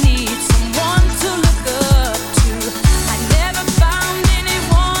 People need someone to look up to. I never found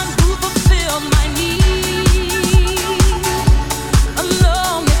anyone who fulfilled my need. A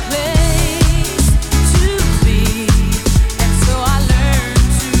lonely place to be, and so I learned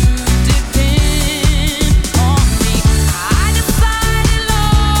to depend on me. I decided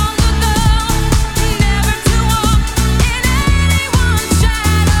long ago never to walk in anyone's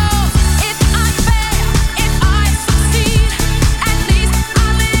shadows. If I fail, if I succeed, at least I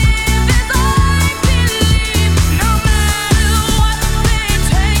live as I believe. No matter what they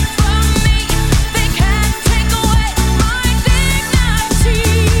take from me, they can't take away my dignity.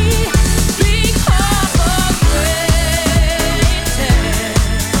 Because the greatest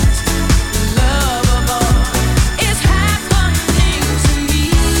love of all is happening to me.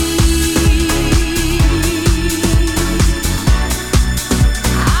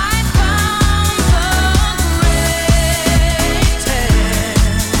 I found the greatest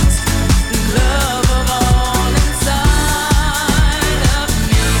love of all inside of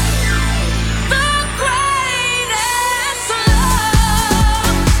me. The greatest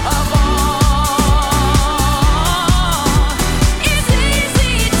love of all is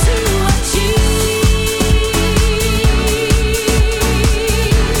easy to achieve.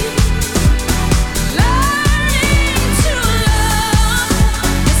 Learning to love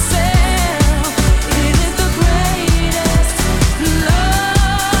yourself, it is the greatest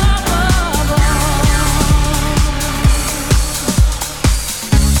love of all.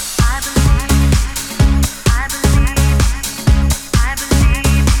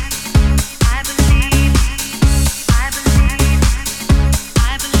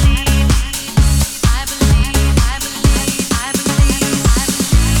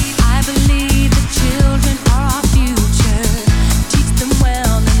 I believe the children are our future. Teach them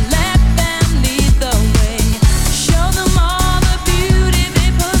well and let them lead the way. Show them all the beauty they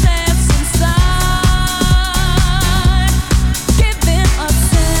possess inside. Give them a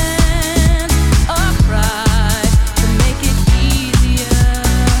sense of pride to make it easier.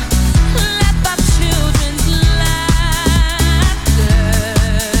 Let the children's laughter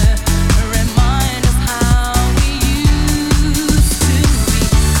remind us how we used to be.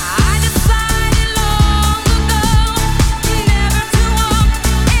 I decided long ago never to walk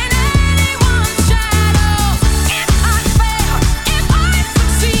in anyone's shadows. If I fail, if I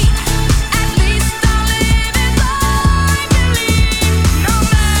succeed, at least I'll live as I believe. No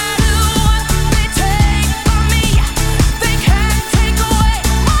matter what they take from me, they can't take away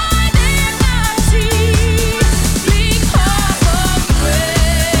my dignity. Because the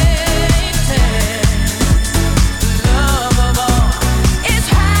greatest love of all is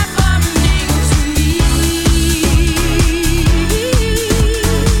happening to me.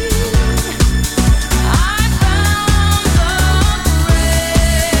 I found the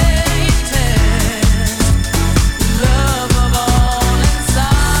greatest love of all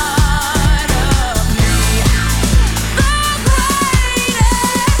inside of me. The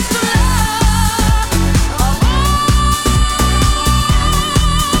greatest love of all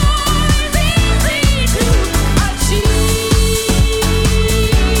is easy to achieve.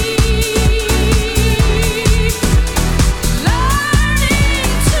 Learning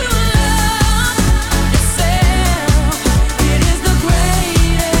to love yourself, it is the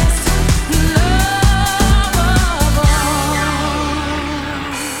greatest love of all.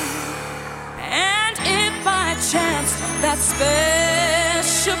 And if by chance that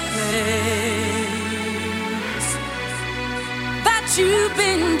special place that you've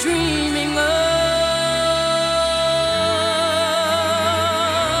been dreaming of